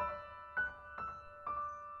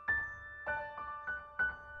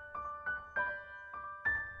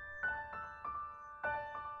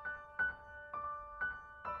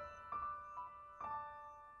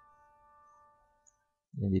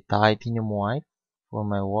 Then the titanium white for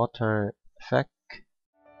my water effect.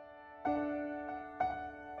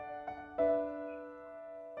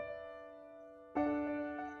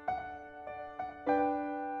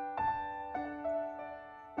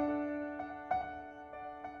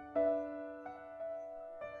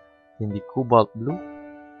 Then the cobalt blue.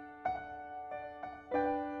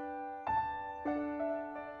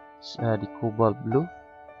 The cobalt blue.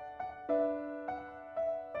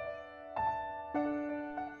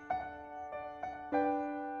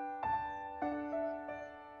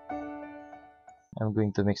 I'm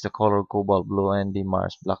going to mix the color cobalt blue and the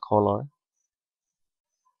Mars black color.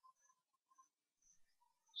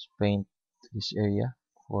 Just paint this area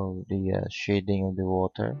for the shading of the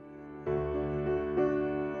water.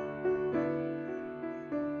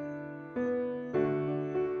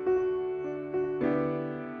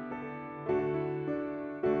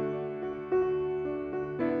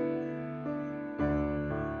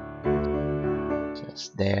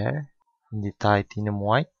 Just there. And the titanium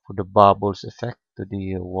white for the bubbles effect to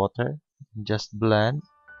the water. Just blend.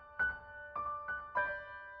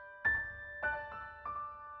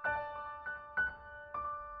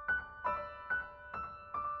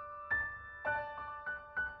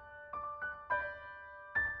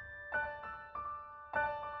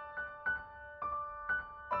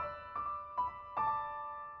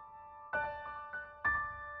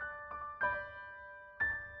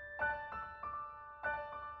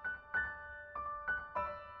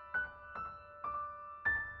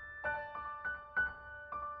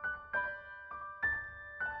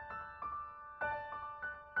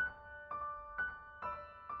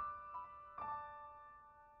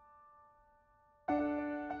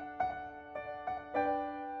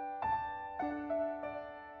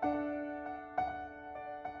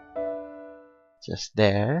 Just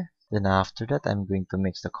there. Then after that, I'm going to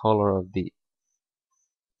mix the color of the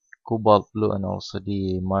cobalt blue and also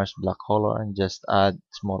the Mars black color and just add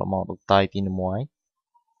small amount of titanium white.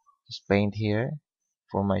 Just paint here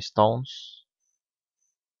for my stones.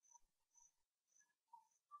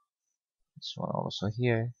 This one also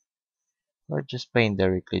here. Or just paint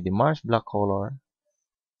directly the Mars black color.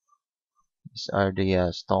 These are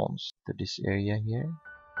the stones to this area here.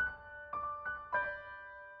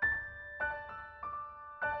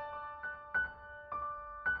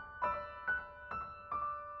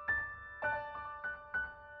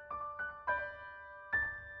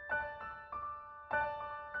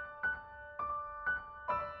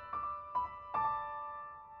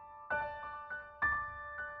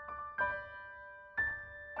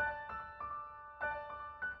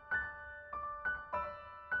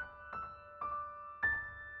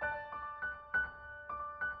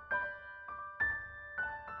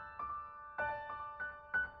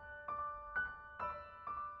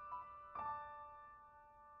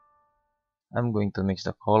 I'm going to mix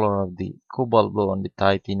the color of the cobalt blue on the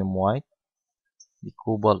titanium white. The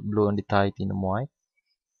cobalt blue and the titanium white.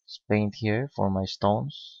 Just paint here for my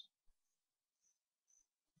stones.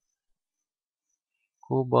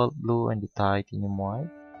 Cobalt blue and the titanium white.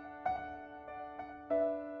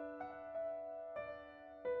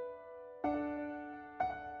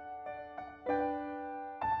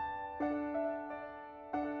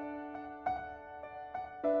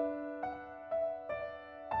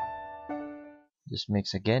 Just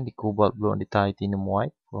mix again the cobalt blue and the titanium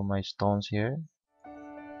white for my stones here.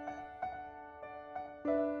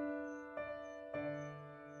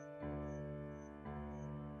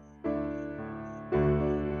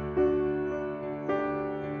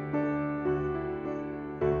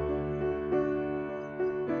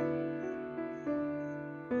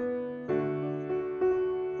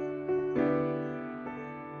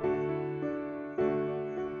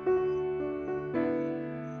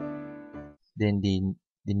 Then the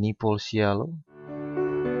Naples Yellow.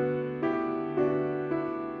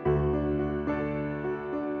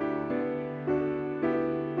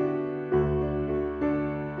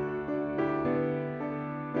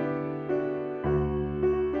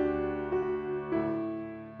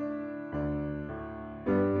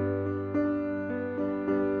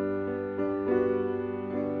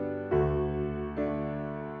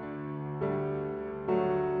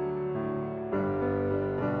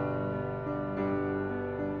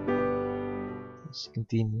 Let's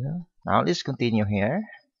continue. Now let's continue here.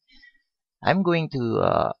 I'm going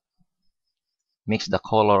to mix the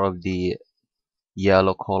color of the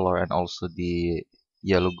yellow color and also the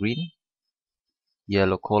yellow green.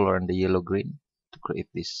 Yellow color and the yellow green to create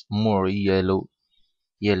this more yellowish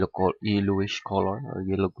color or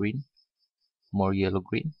yellow green. More yellow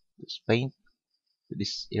green. Just paint to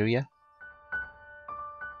this area.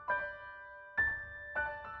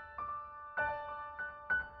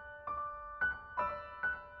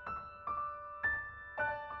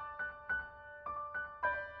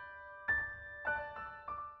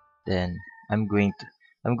 Then I'm going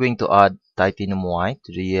to add titanium white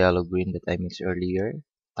to the yellow green that I mixed earlier.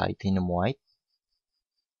 Titanium white.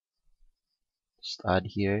 Just add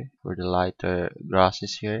here for the lighter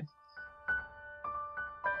grasses here.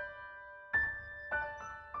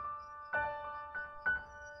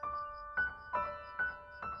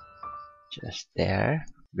 Just there.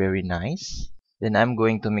 Very nice. Then I'm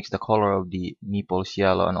going to mix the color of the Naples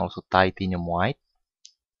Yellow and also titanium white.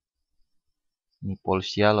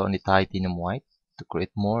 Naples Yellow and the titanium white to create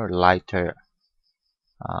more lighter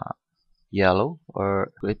yellow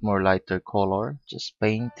or create more lighter color. Just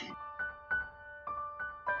paint.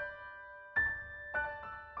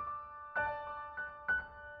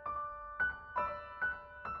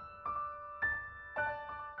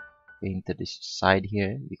 Paint to this side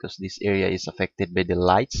here because this area is affected by the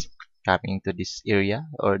lights coming to this area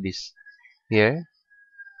or this here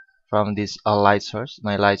from this light source.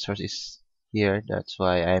 My light source is here, that's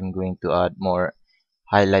why I'm going to add more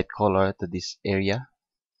highlight color to this area.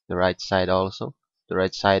 The right side also, the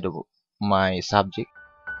right side of my subject.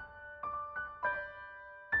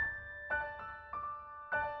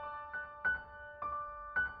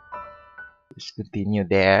 Just continue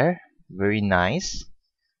there. Very nice.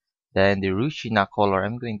 Then the Rushina color,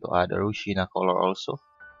 I'm going to add a Rushina color also.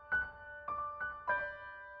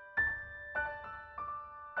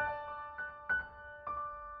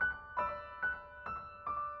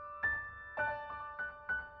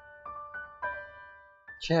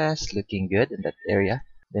 Just looking good in that area.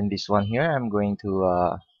 Then this one here, I'm going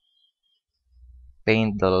to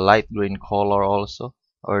paint the light green color also,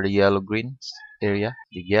 or the yellow green area.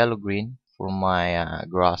 The yellow green for my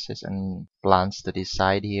grasses and plants to this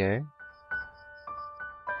side here.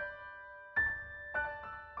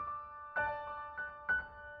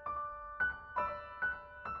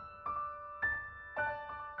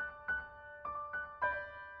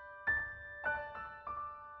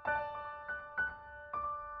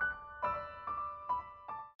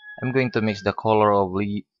 I'm going to mix the color of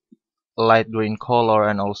light green color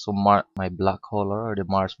and also my black color, or the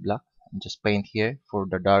Mars black, and just paint here for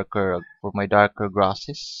the darker, for my darker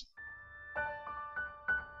grasses.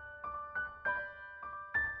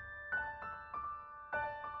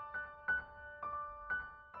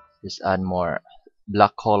 Just add more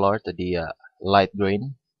black color to the light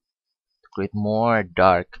green to create more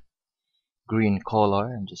dark green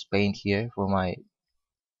color, and just paint here for my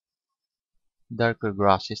darker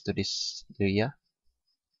grasses to this area.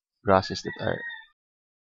 Grasses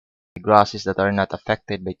that are not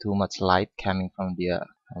affected by too much light coming from the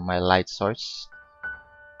from my light source.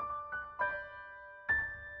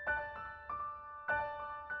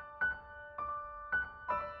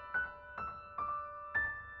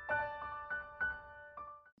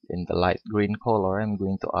 In the light green color, I'm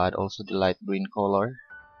going to add also the light green color.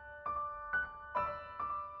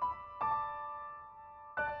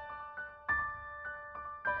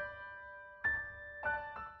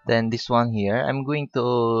 Then this one here, I'm going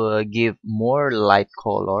to give more light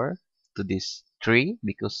color to this tree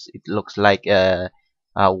because it looks like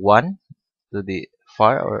one to the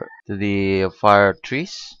far, or to the far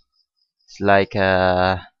trees. It's like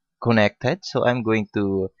connected. So I'm going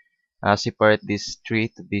to separate this tree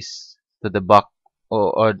to this, to the back,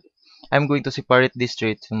 or I'm going to separate this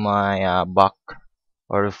tree to my back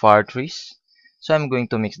or far trees. So I'm going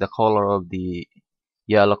to mix the color of the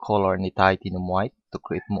yellow color and the titanium white to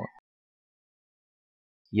create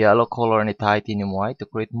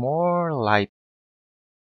more light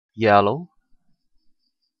yellow.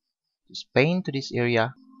 Just paint to this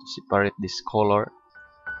area to separate this color.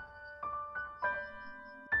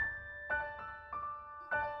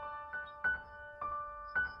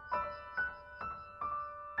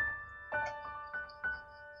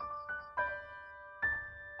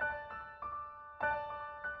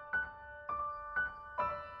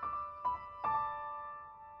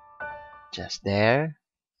 Just there,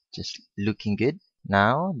 just looking good.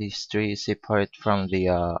 Now this tree is separate from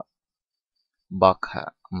the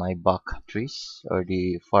my back trees, or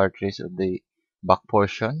the far trees of the back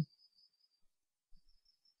portion.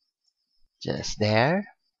 Just there.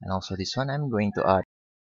 And also this one, I'm going to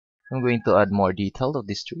add more detail of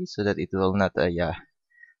this tree so that it will not yeah,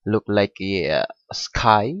 look like a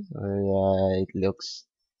sky, or it looks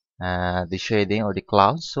the shading or the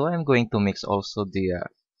clouds. So I'm going to mix also the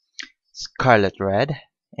scarlet red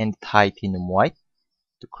and titanium white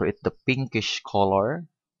to create the pinkish color.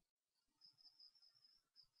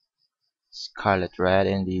 Scarlet red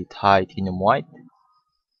and the titanium white.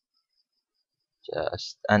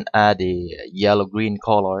 Just and add a yellow green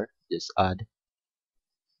color. Just add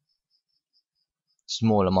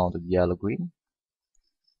small amount of yellow green.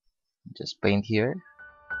 Just paint here.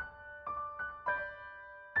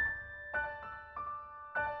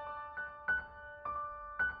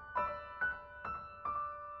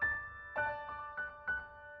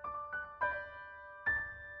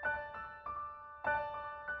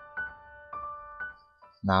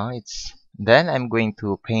 Now it's then I'm going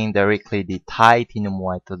to paint directly the titanium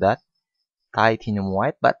white to that titanium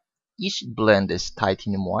white, but you should blend this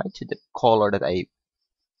titanium white to the color that I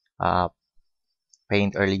uh,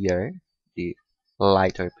 paint earlier, the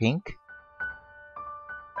lighter pink.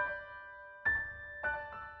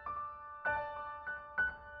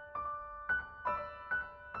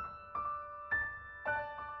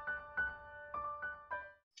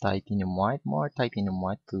 More titanium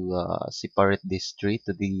white to separate this tree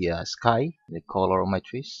to the sky, the color of my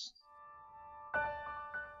trees.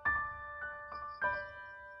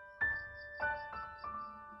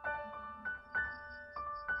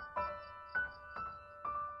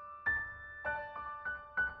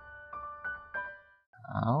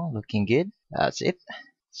 Oh, looking good. That's it.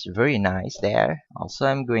 It's very nice there. Also,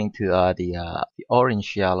 I'm going to add the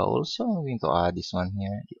orange yellow. Also, I'm going to add this one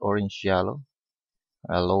here, the orange yellow,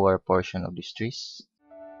 a lower portion of these trees.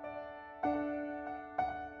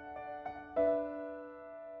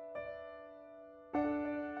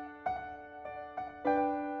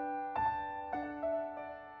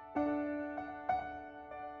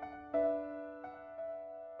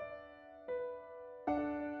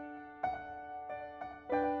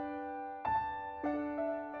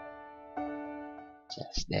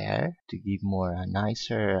 Just there to give more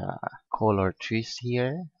nicer color trees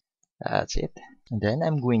here. That's it. And then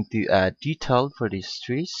I'm going to add detail for these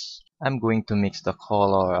trees. I'm going to mix the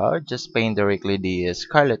color, or just paint directly the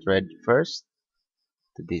Scarlet Red first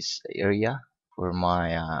to this area for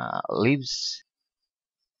my leaves,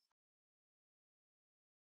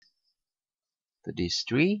 to this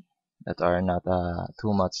tree that are not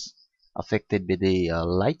too much affected by the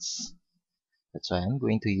lights. That's why I'm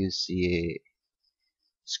going to use the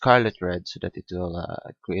Scarlet Red so that it will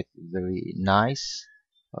create very nice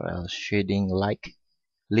or else shading like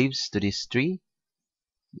leaves to this tree,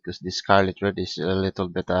 because the Scarlet Red is a little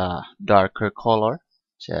bit darker color.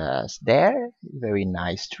 Just there, very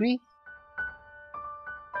nice tree.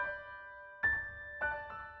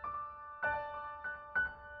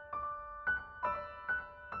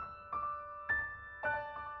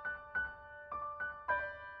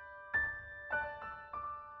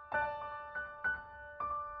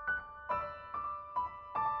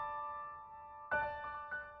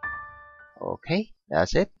 Okay,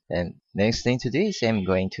 that's it. And next thing to do is I'm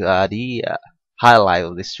going to add the highlight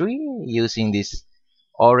of this tree using this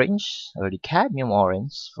orange or the cadmium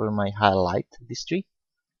orange for my highlight of this tree.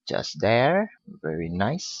 Just there, very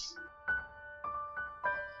nice.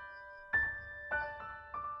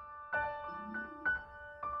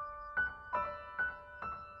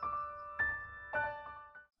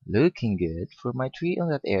 Looking good for my tree on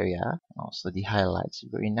that area. Also the highlights,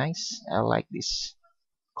 very nice. I like this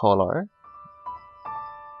color.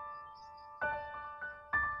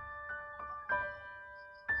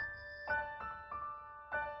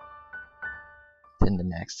 Then the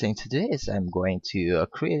next thing to do is I'm going to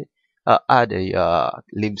add a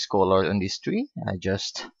leaves color on this tree. I'm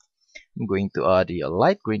going to add a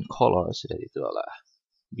light green color so that it will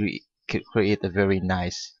create a very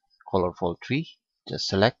nice colorful tree. Just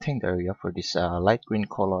selecting the area for this light green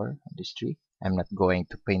color on this tree. I'm not going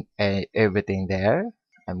to paint everything there.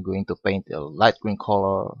 I'm going to paint a light green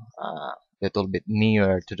color a little bit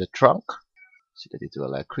near to the trunk so that it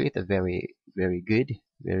will create a very good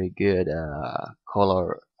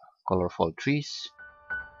colorful trees.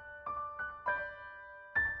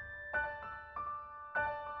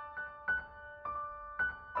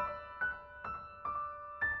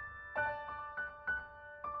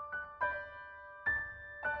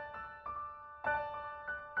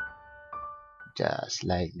 Just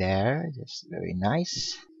like there, just very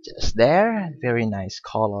nice. Just there, very nice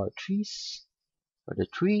color trees for the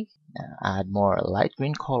tree. Now add more light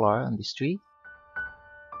green color on this tree.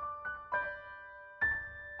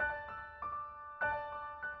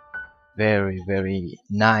 Very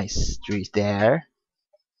nice trees there.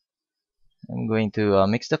 I'm going to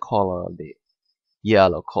mix the color of the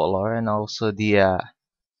yellow color and also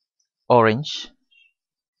orange,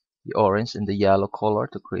 the orange and the yellow color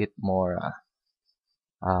to create more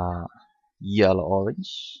uh, yellow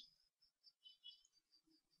orange.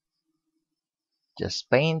 Just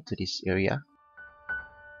paint to this area.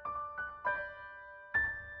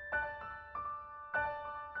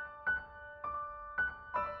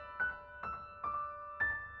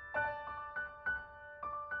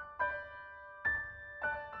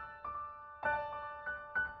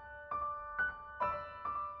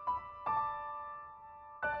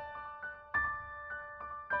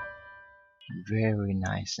 Very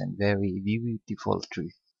nice and very beautiful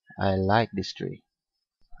tree. I like this tree.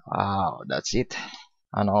 Wow, that's it.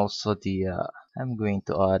 And also I'm going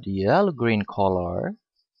to add the yellow green color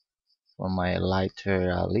for my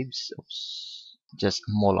lighter leaves. Oops. Just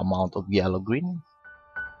small amount of yellow green.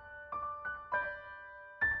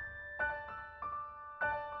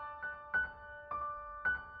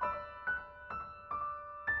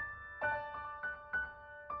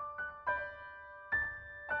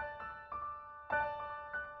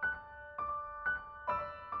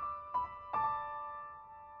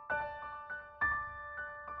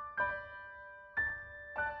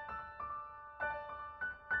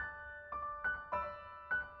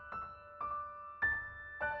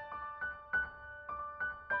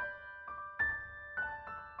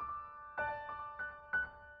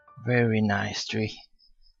 Very nice tree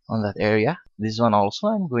on that area. This one also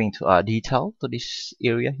I'm going to add detail to this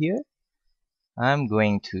area here. I'm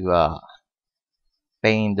going to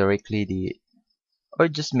paint directly or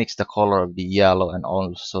just mix the color of the yellow and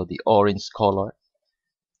also the orange color.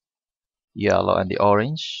 Yellow and the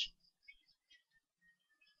orange.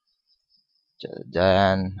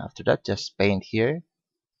 Then after that just paint here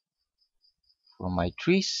for my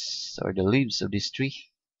trees or the leaves of this tree.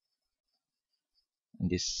 On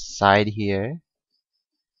this side here.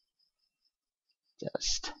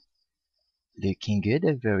 Just looking good,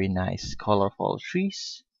 a very nice colorful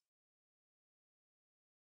trees.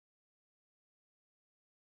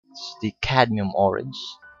 It's the cadmium orange.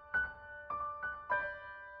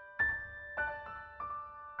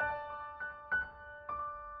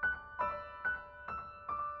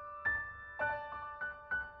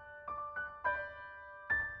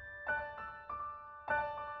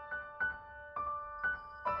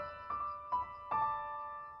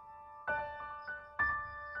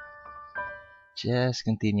 Just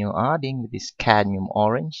continue adding with this cadmium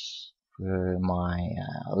orange for my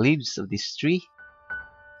leaves of this tree.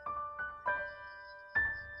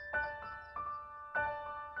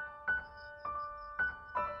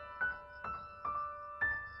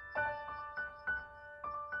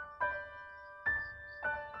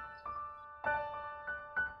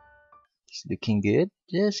 It's looking good.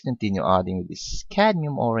 Just continue adding with this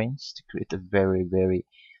cadmium orange to create a very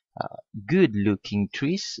good looking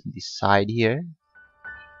trees on this side here.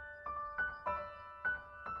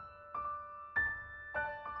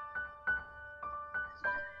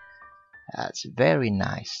 That's a very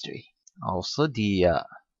nice tree. Also the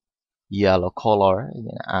yellow color, you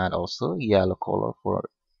can add also yellow color for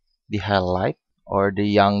the highlight or the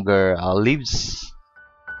younger leaves.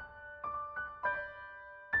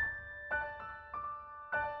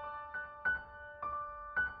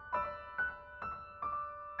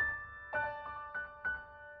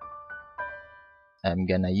 I'm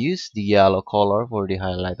gonna use the yellow color for the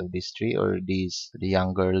highlight of this tree or these the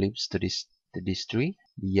younger leaves to this tree.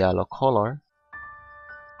 The yellow color.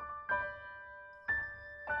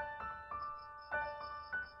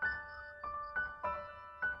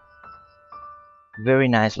 Very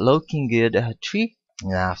nice looking good tree.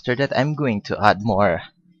 And after that I'm going to add more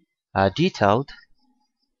detailed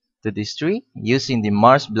to this tree using the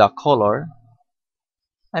Mars black color.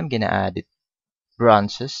 I'm gonna add it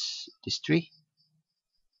branches this tree,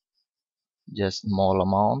 just small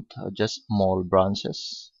amount, just small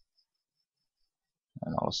branches,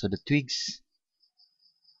 and also the twigs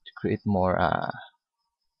to create more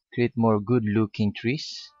good looking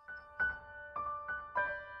trees.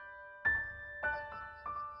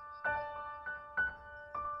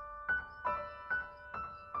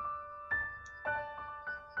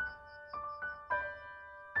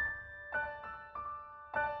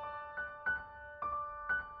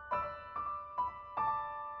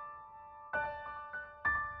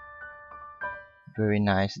 Very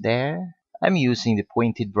nice there. I'm using the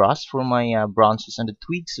pointed brush for my branches and the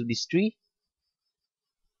twigs of this tree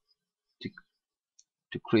to,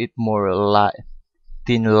 to create more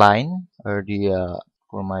thin line or the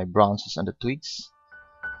for my branches and the twigs.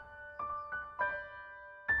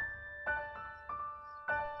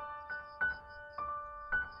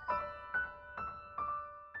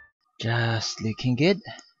 Just looking good.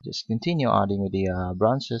 Just continue adding with the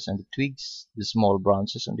branches and the twigs, the small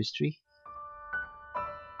branches on this tree.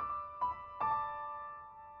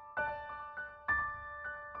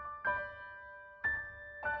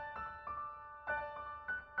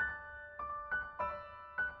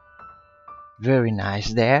 Very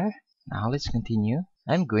nice there. Now let's continue.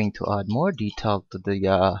 I'm going to add more detail to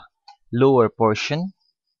the lower portion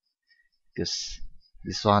because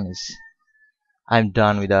this one is I'm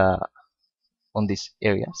done with on this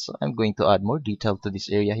area. So I'm going to add more detail to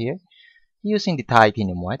this area here. Using the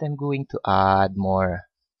titanium white, I'm going to add more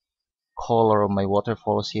color of my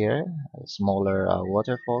waterfalls here, smaller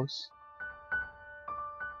waterfalls.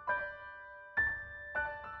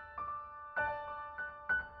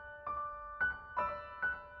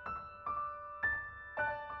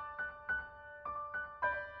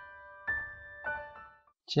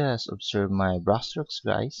 Just observe my brushstrokes,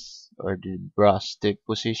 guys, or the brush tip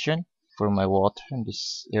position for my water in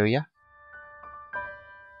this area.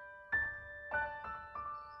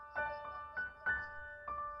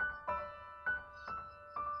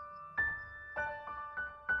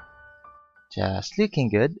 Just looking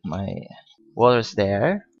good. My water's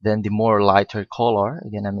there. Then the more lighter color, I'm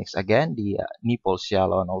gonna mix again the Naples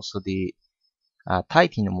Yellow and also the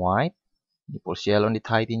titanium white. Naples Yellow and the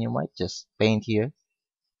titanium white. Just paint here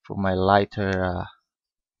for my lighter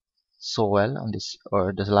soil on this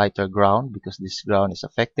or the lighter ground because this ground is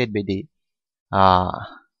affected by the uh,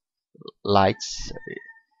 lights,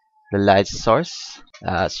 the light source.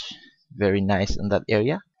 That's very nice in that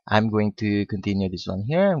area. I'm going to continue this one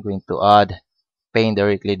here. I'm going to paint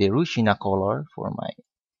directly the Rushina color for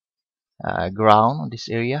my ground on this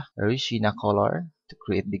area. Rushina color to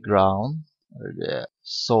create the ground or the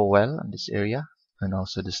soil on this area and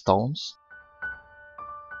also the stones.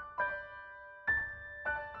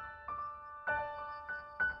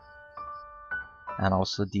 And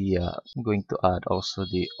also the I'm going to add also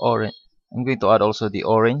the orange. I'm going to add also the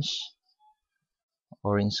orange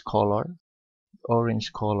color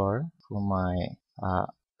orange color for my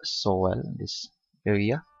soil in this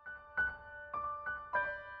area.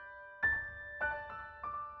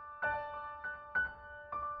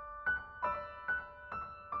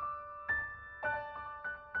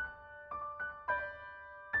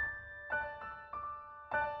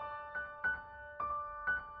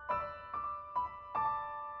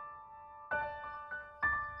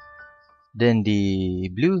 Then the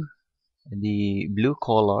blue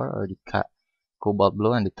color, or the cobalt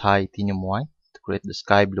blue and the titanium white to create the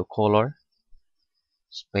sky blue color.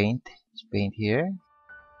 Just paint here.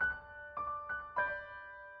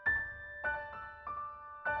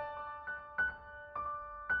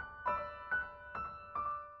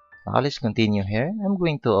 Now let's continue here. I'm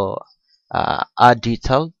going to add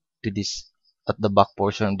detail to this at the back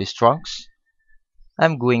portion of these trunks.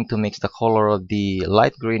 I'm going to mix the color of the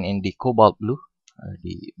light green in the cobalt blue, or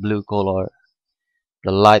the blue color,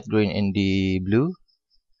 the light green in the blue.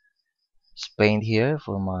 Just paint here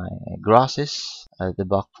for my grasses at the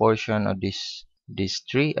back portion of this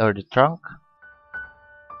tree or the trunk.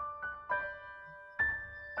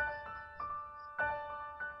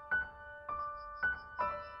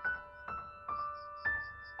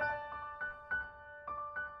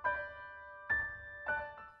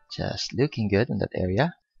 Just looking good in that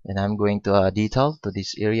area. Then I'm going to add detail to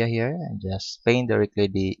this area here and just paint directly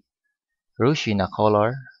the Rushina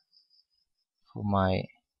color for my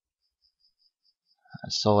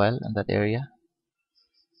soil in that area.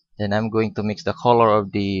 Then I'm going to mix the color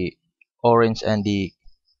of the orange and the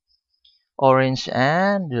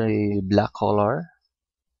black color.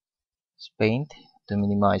 Just paint to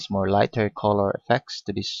minimize more lighter color effects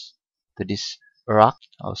to this rock.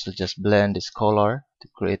 Also just blend this color to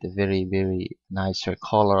create a very nicer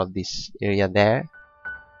color of this area there.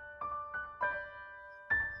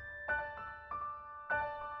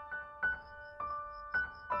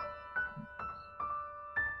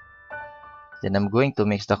 Then I'm going to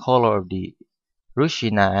mix the color of the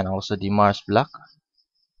Rushina and also the Mars black.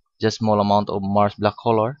 Just small amount of Mars black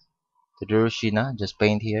color to the Rushina. Just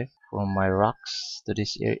paint here for my rocks to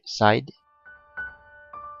this side.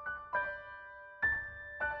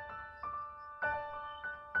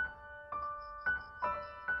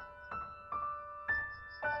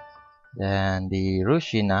 Then the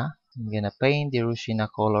Rushina, I'm gonna paint the Rushina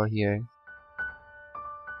color here.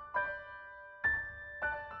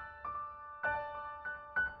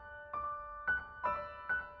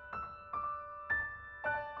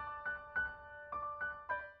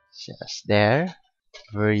 Just there,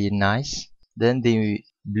 very nice. Then the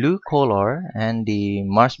blue color and the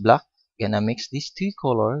Mars black, gonna mix these two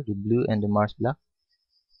color, the blue and the Mars black.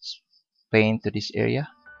 Paint to this area.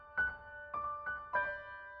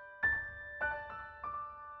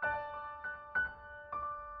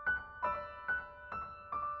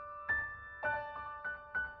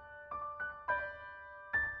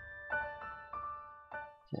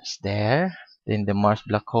 Just there. Then the Mars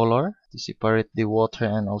black color to separate the water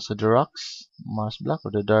and also the rocks. Mars black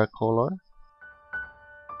or the dark color.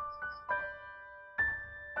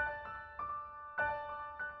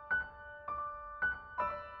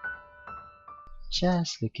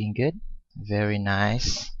 Just looking good. Very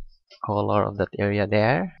nice color of that area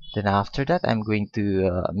there. Then after that, I'm going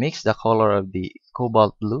to mix the color of the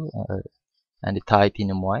cobalt blue and the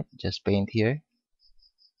titanium white. Just paint here.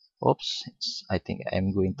 Oops, I think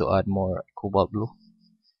I'm going to add more cobalt blue.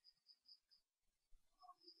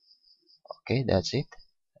 Okay, that's it.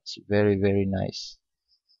 It's very nice.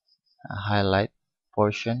 Highlight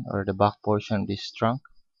portion or the back portion of this trunk.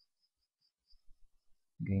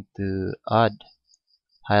 I'm going to add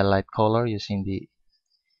highlight color using the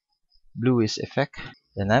bluish effect.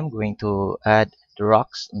 Then I'm going to add the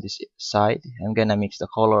rocks on this side. I'm gonna mix the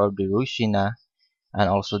color of the Rushina and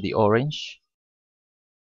also the orange.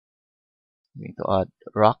 I'm going to add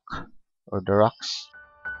rock or the rocks.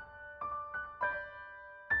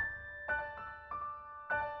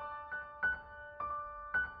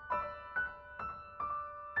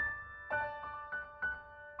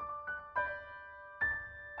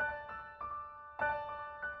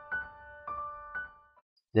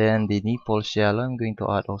 Then the Naples Yellow, I'm going to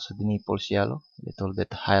add also the Naples Yellow, a little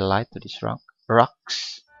bit highlight to this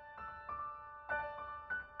rocks.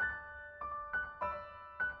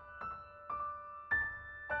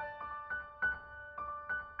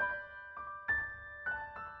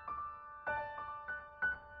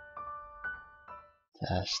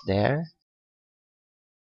 Just there.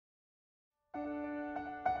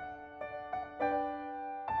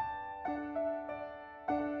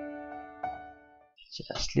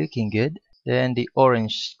 Just looking good. Then the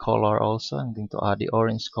orange color also, I'm going to add the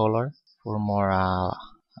orange color for more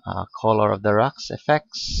color of the rocks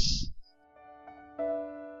effects.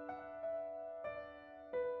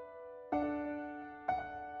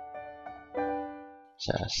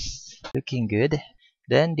 Just looking good.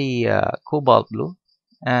 Then the cobalt blue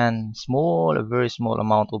and a very small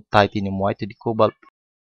amount of titanium white to the cobalt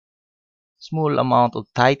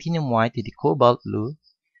blue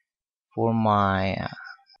for my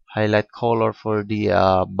highlight color for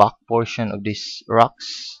the back portion of these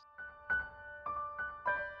rocks.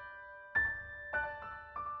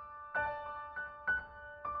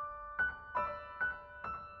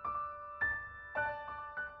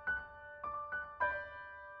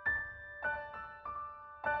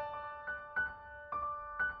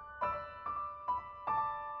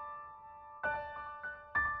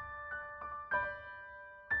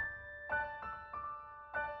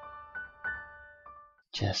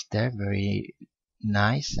 Just there, very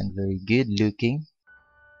nice and very good looking.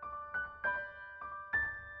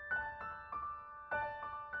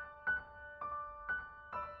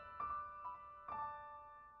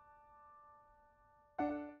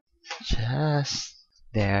 Just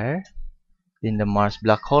there in the Mars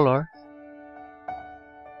black color.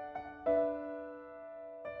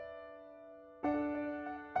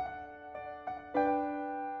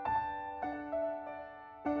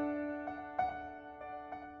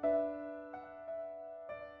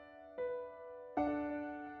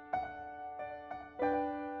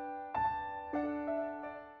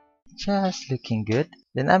 Just looking good.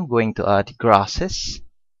 Then I'm going to add grasses.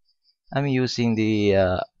 I'm using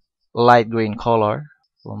the light green color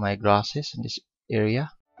for my grasses in this area.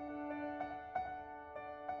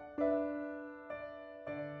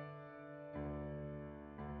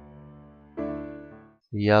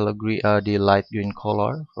 The light green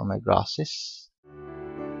color for my grasses.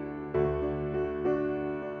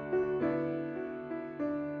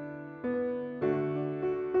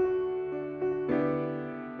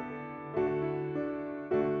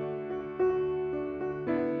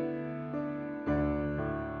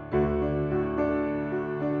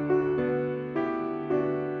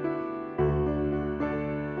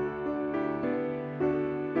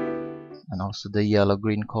 And also the yellow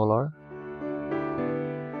green color.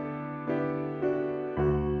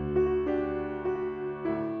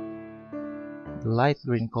 The light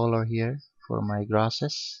green color here for my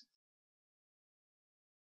grasses.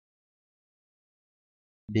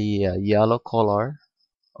 The yellow color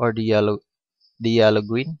or the yellow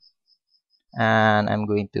green, and I'm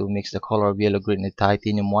going to mix the color of yellow green with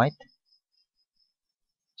titanium white.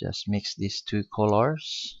 Just mix these two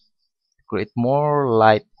colors to create more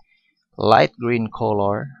light green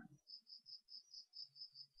color.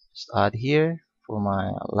 Just add here for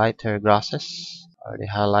my lighter grasses or the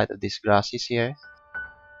highlight of these grasses here.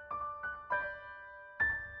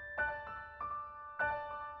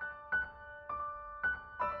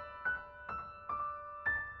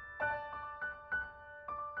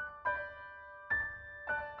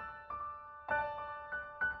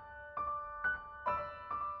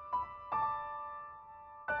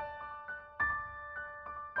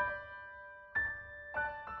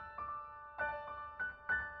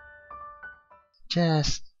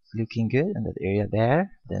 Just looking good in that area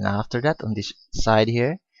there. Then after that, on this side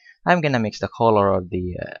here, I'm gonna mix the color of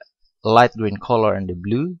the light green color and the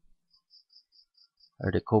blue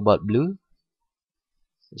or the cobalt blue.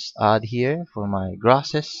 Just add here for my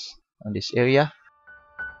grasses on this area.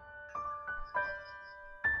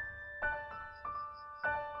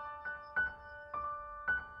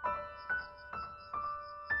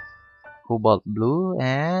 Cobalt blue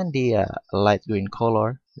and the light green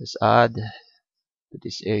color. Just add to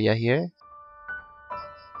this area here.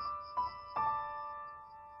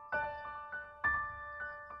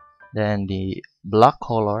 Then the black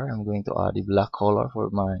color, I'm going to add the black color for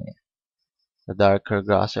the darker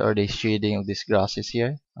grass or the shading of these grasses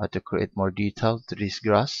here to create more detail to this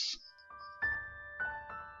grass.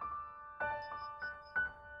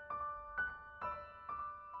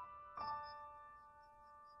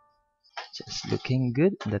 Just looking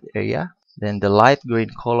good in that area. Then the light green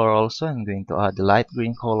color also, I'm going to add the light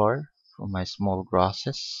green color for my small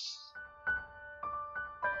grasses.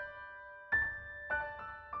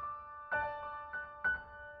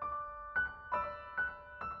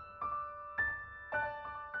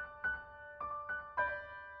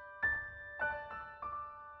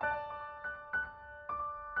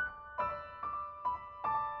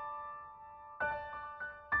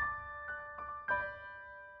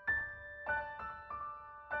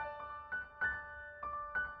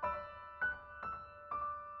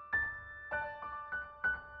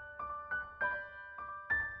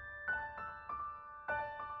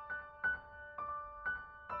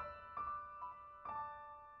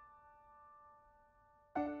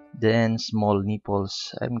 Then small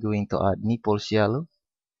nipples, I'm going to add Naples Yellow.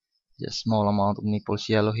 Just small amount of Naples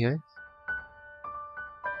Yellow here.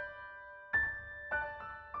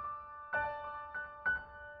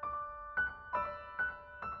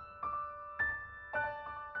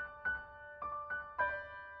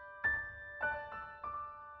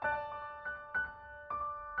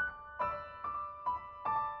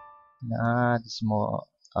 Add small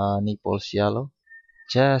Naples Yellow.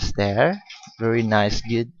 Just there. Very nice,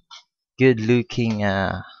 good looking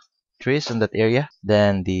trees in that area.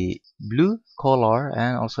 Then the blue color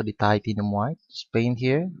and also the titanium white. Just paint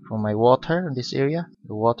here for my water in this area.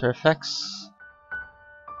 The water effects.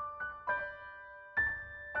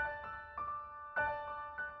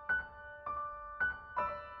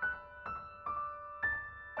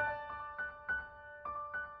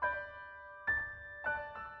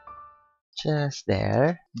 Just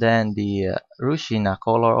there. Then the Rushina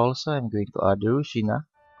color also. I'm going to add the Rushina.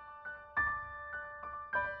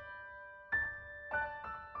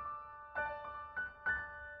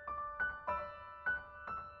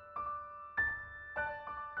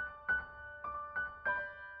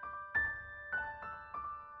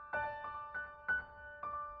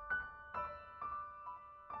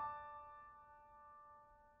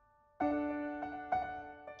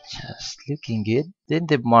 Just looking good. Then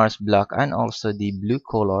the Mars black and also the blue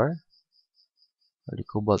color or the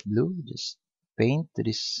cobalt blue. Just paint to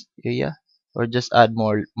this area or just add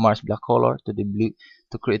more Mars black color to the blue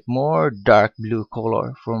to create more dark blue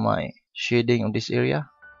color for my shading of this area.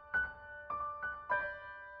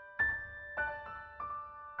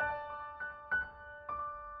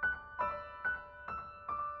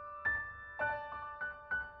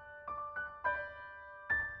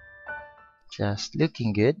 Just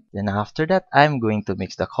looking good. Then after that, I'm going to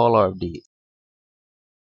mix the color of the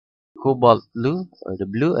cobalt blue or the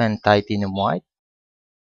blue and titanium white.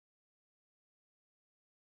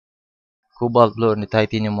 Cobalt blue and the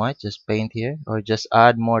titanium white. Just paint here or just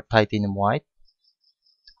add more titanium white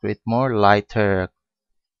to create more lighter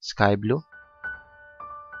sky blue.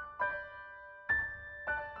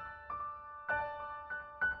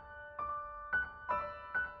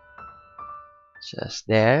 Just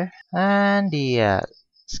there. And the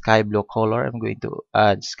sky blue color, I'm going to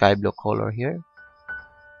add sky blue color here.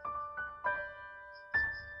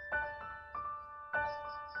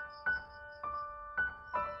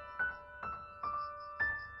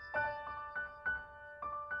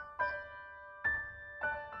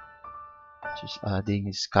 Just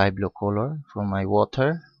adding sky blue color for my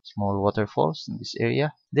water, small waterfalls in this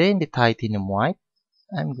area. Then the titanium white,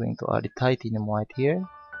 I'm going to add the titanium white here.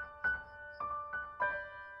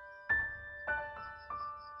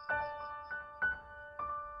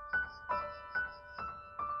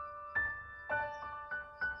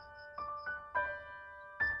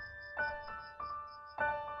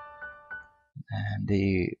 And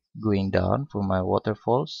the going down for my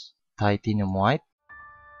waterfalls, titanium white.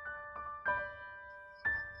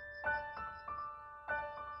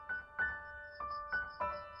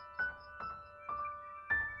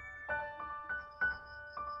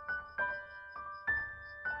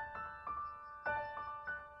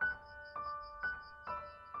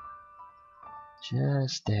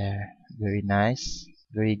 Just there, very nice,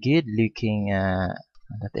 very good looking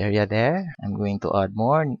that area there. I'm going to add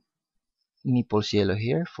more Naples Yellow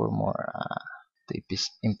here for more to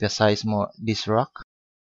emphasize more this rock.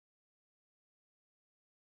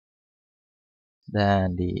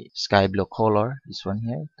 Then the sky blue color, this one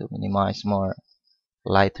here, to minimize more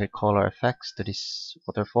lighter color effects to these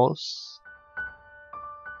waterfalls.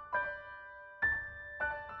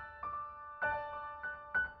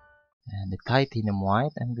 And the titanium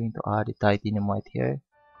white, I'm going to add the titanium white here.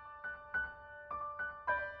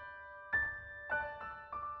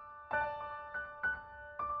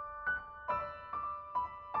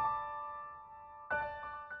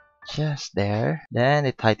 Just there. Then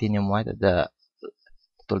the titanium white at the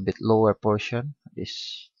little bit lower portion,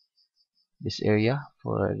 this area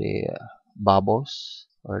for the bubbles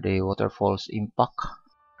or the waterfalls impact.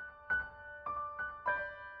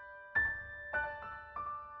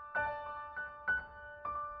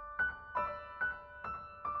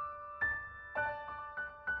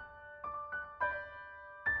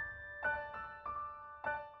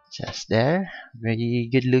 Just there, very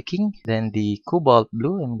good looking. Then the cobalt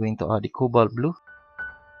blue, I'm going to add the cobalt blue.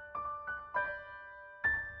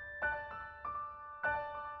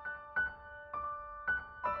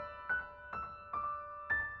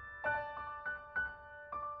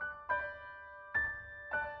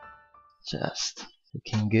 Just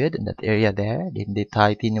looking good in that area there. Then the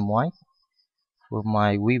titanium white for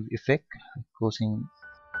my weave effect, causing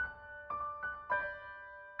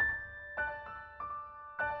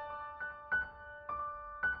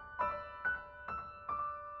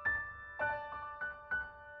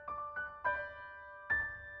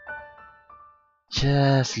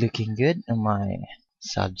Just looking good on my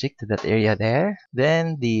subject to that area there.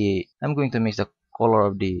 Then I'm going to mix the color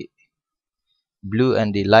of the blue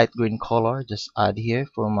and the light green color. Just add here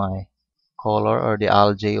for my color or the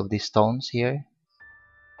algae of the stones here.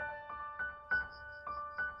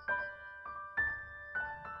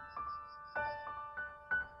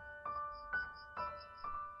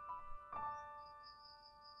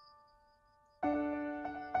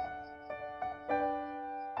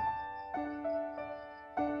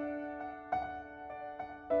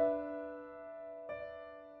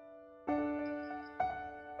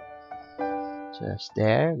 Just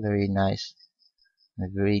there, very nice,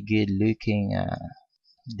 very good looking.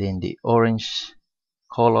 Then the orange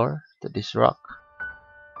color to this rock.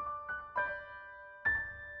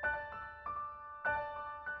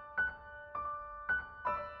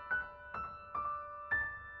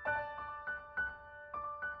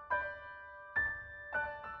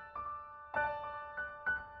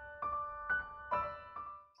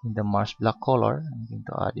 In the Mars black color, I'm going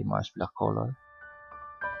to add the Mars black color.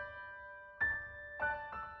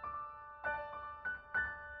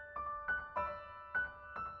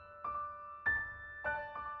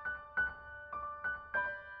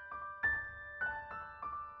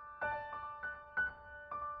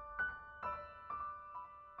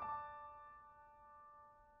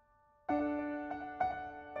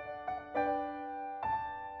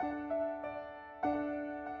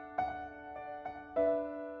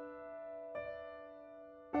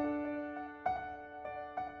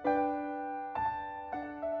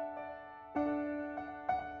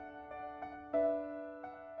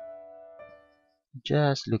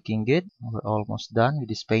 Just looking good. We're almost done with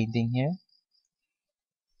this painting here.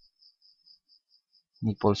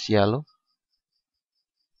 Naples Yellow.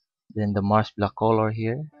 Then the Mars black color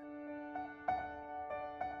here.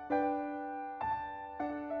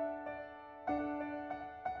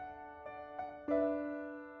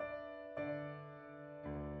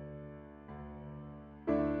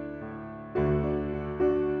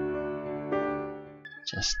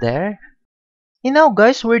 Just there. And now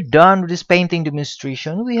guys, we're done with this painting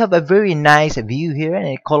demonstration. We have a very nice view here and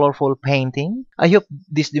a colorful painting. I hope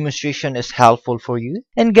this demonstration is helpful for you.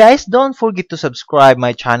 And guys, don't forget to subscribe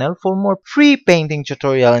my channel for more free painting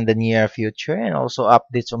tutorial in the near future and also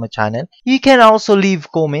updates on my channel. You can also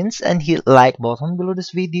leave comments and hit like button below this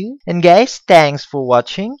video. And guys, thanks for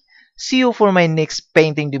watching. See you for my next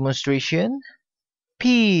painting demonstration.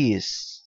 Peace.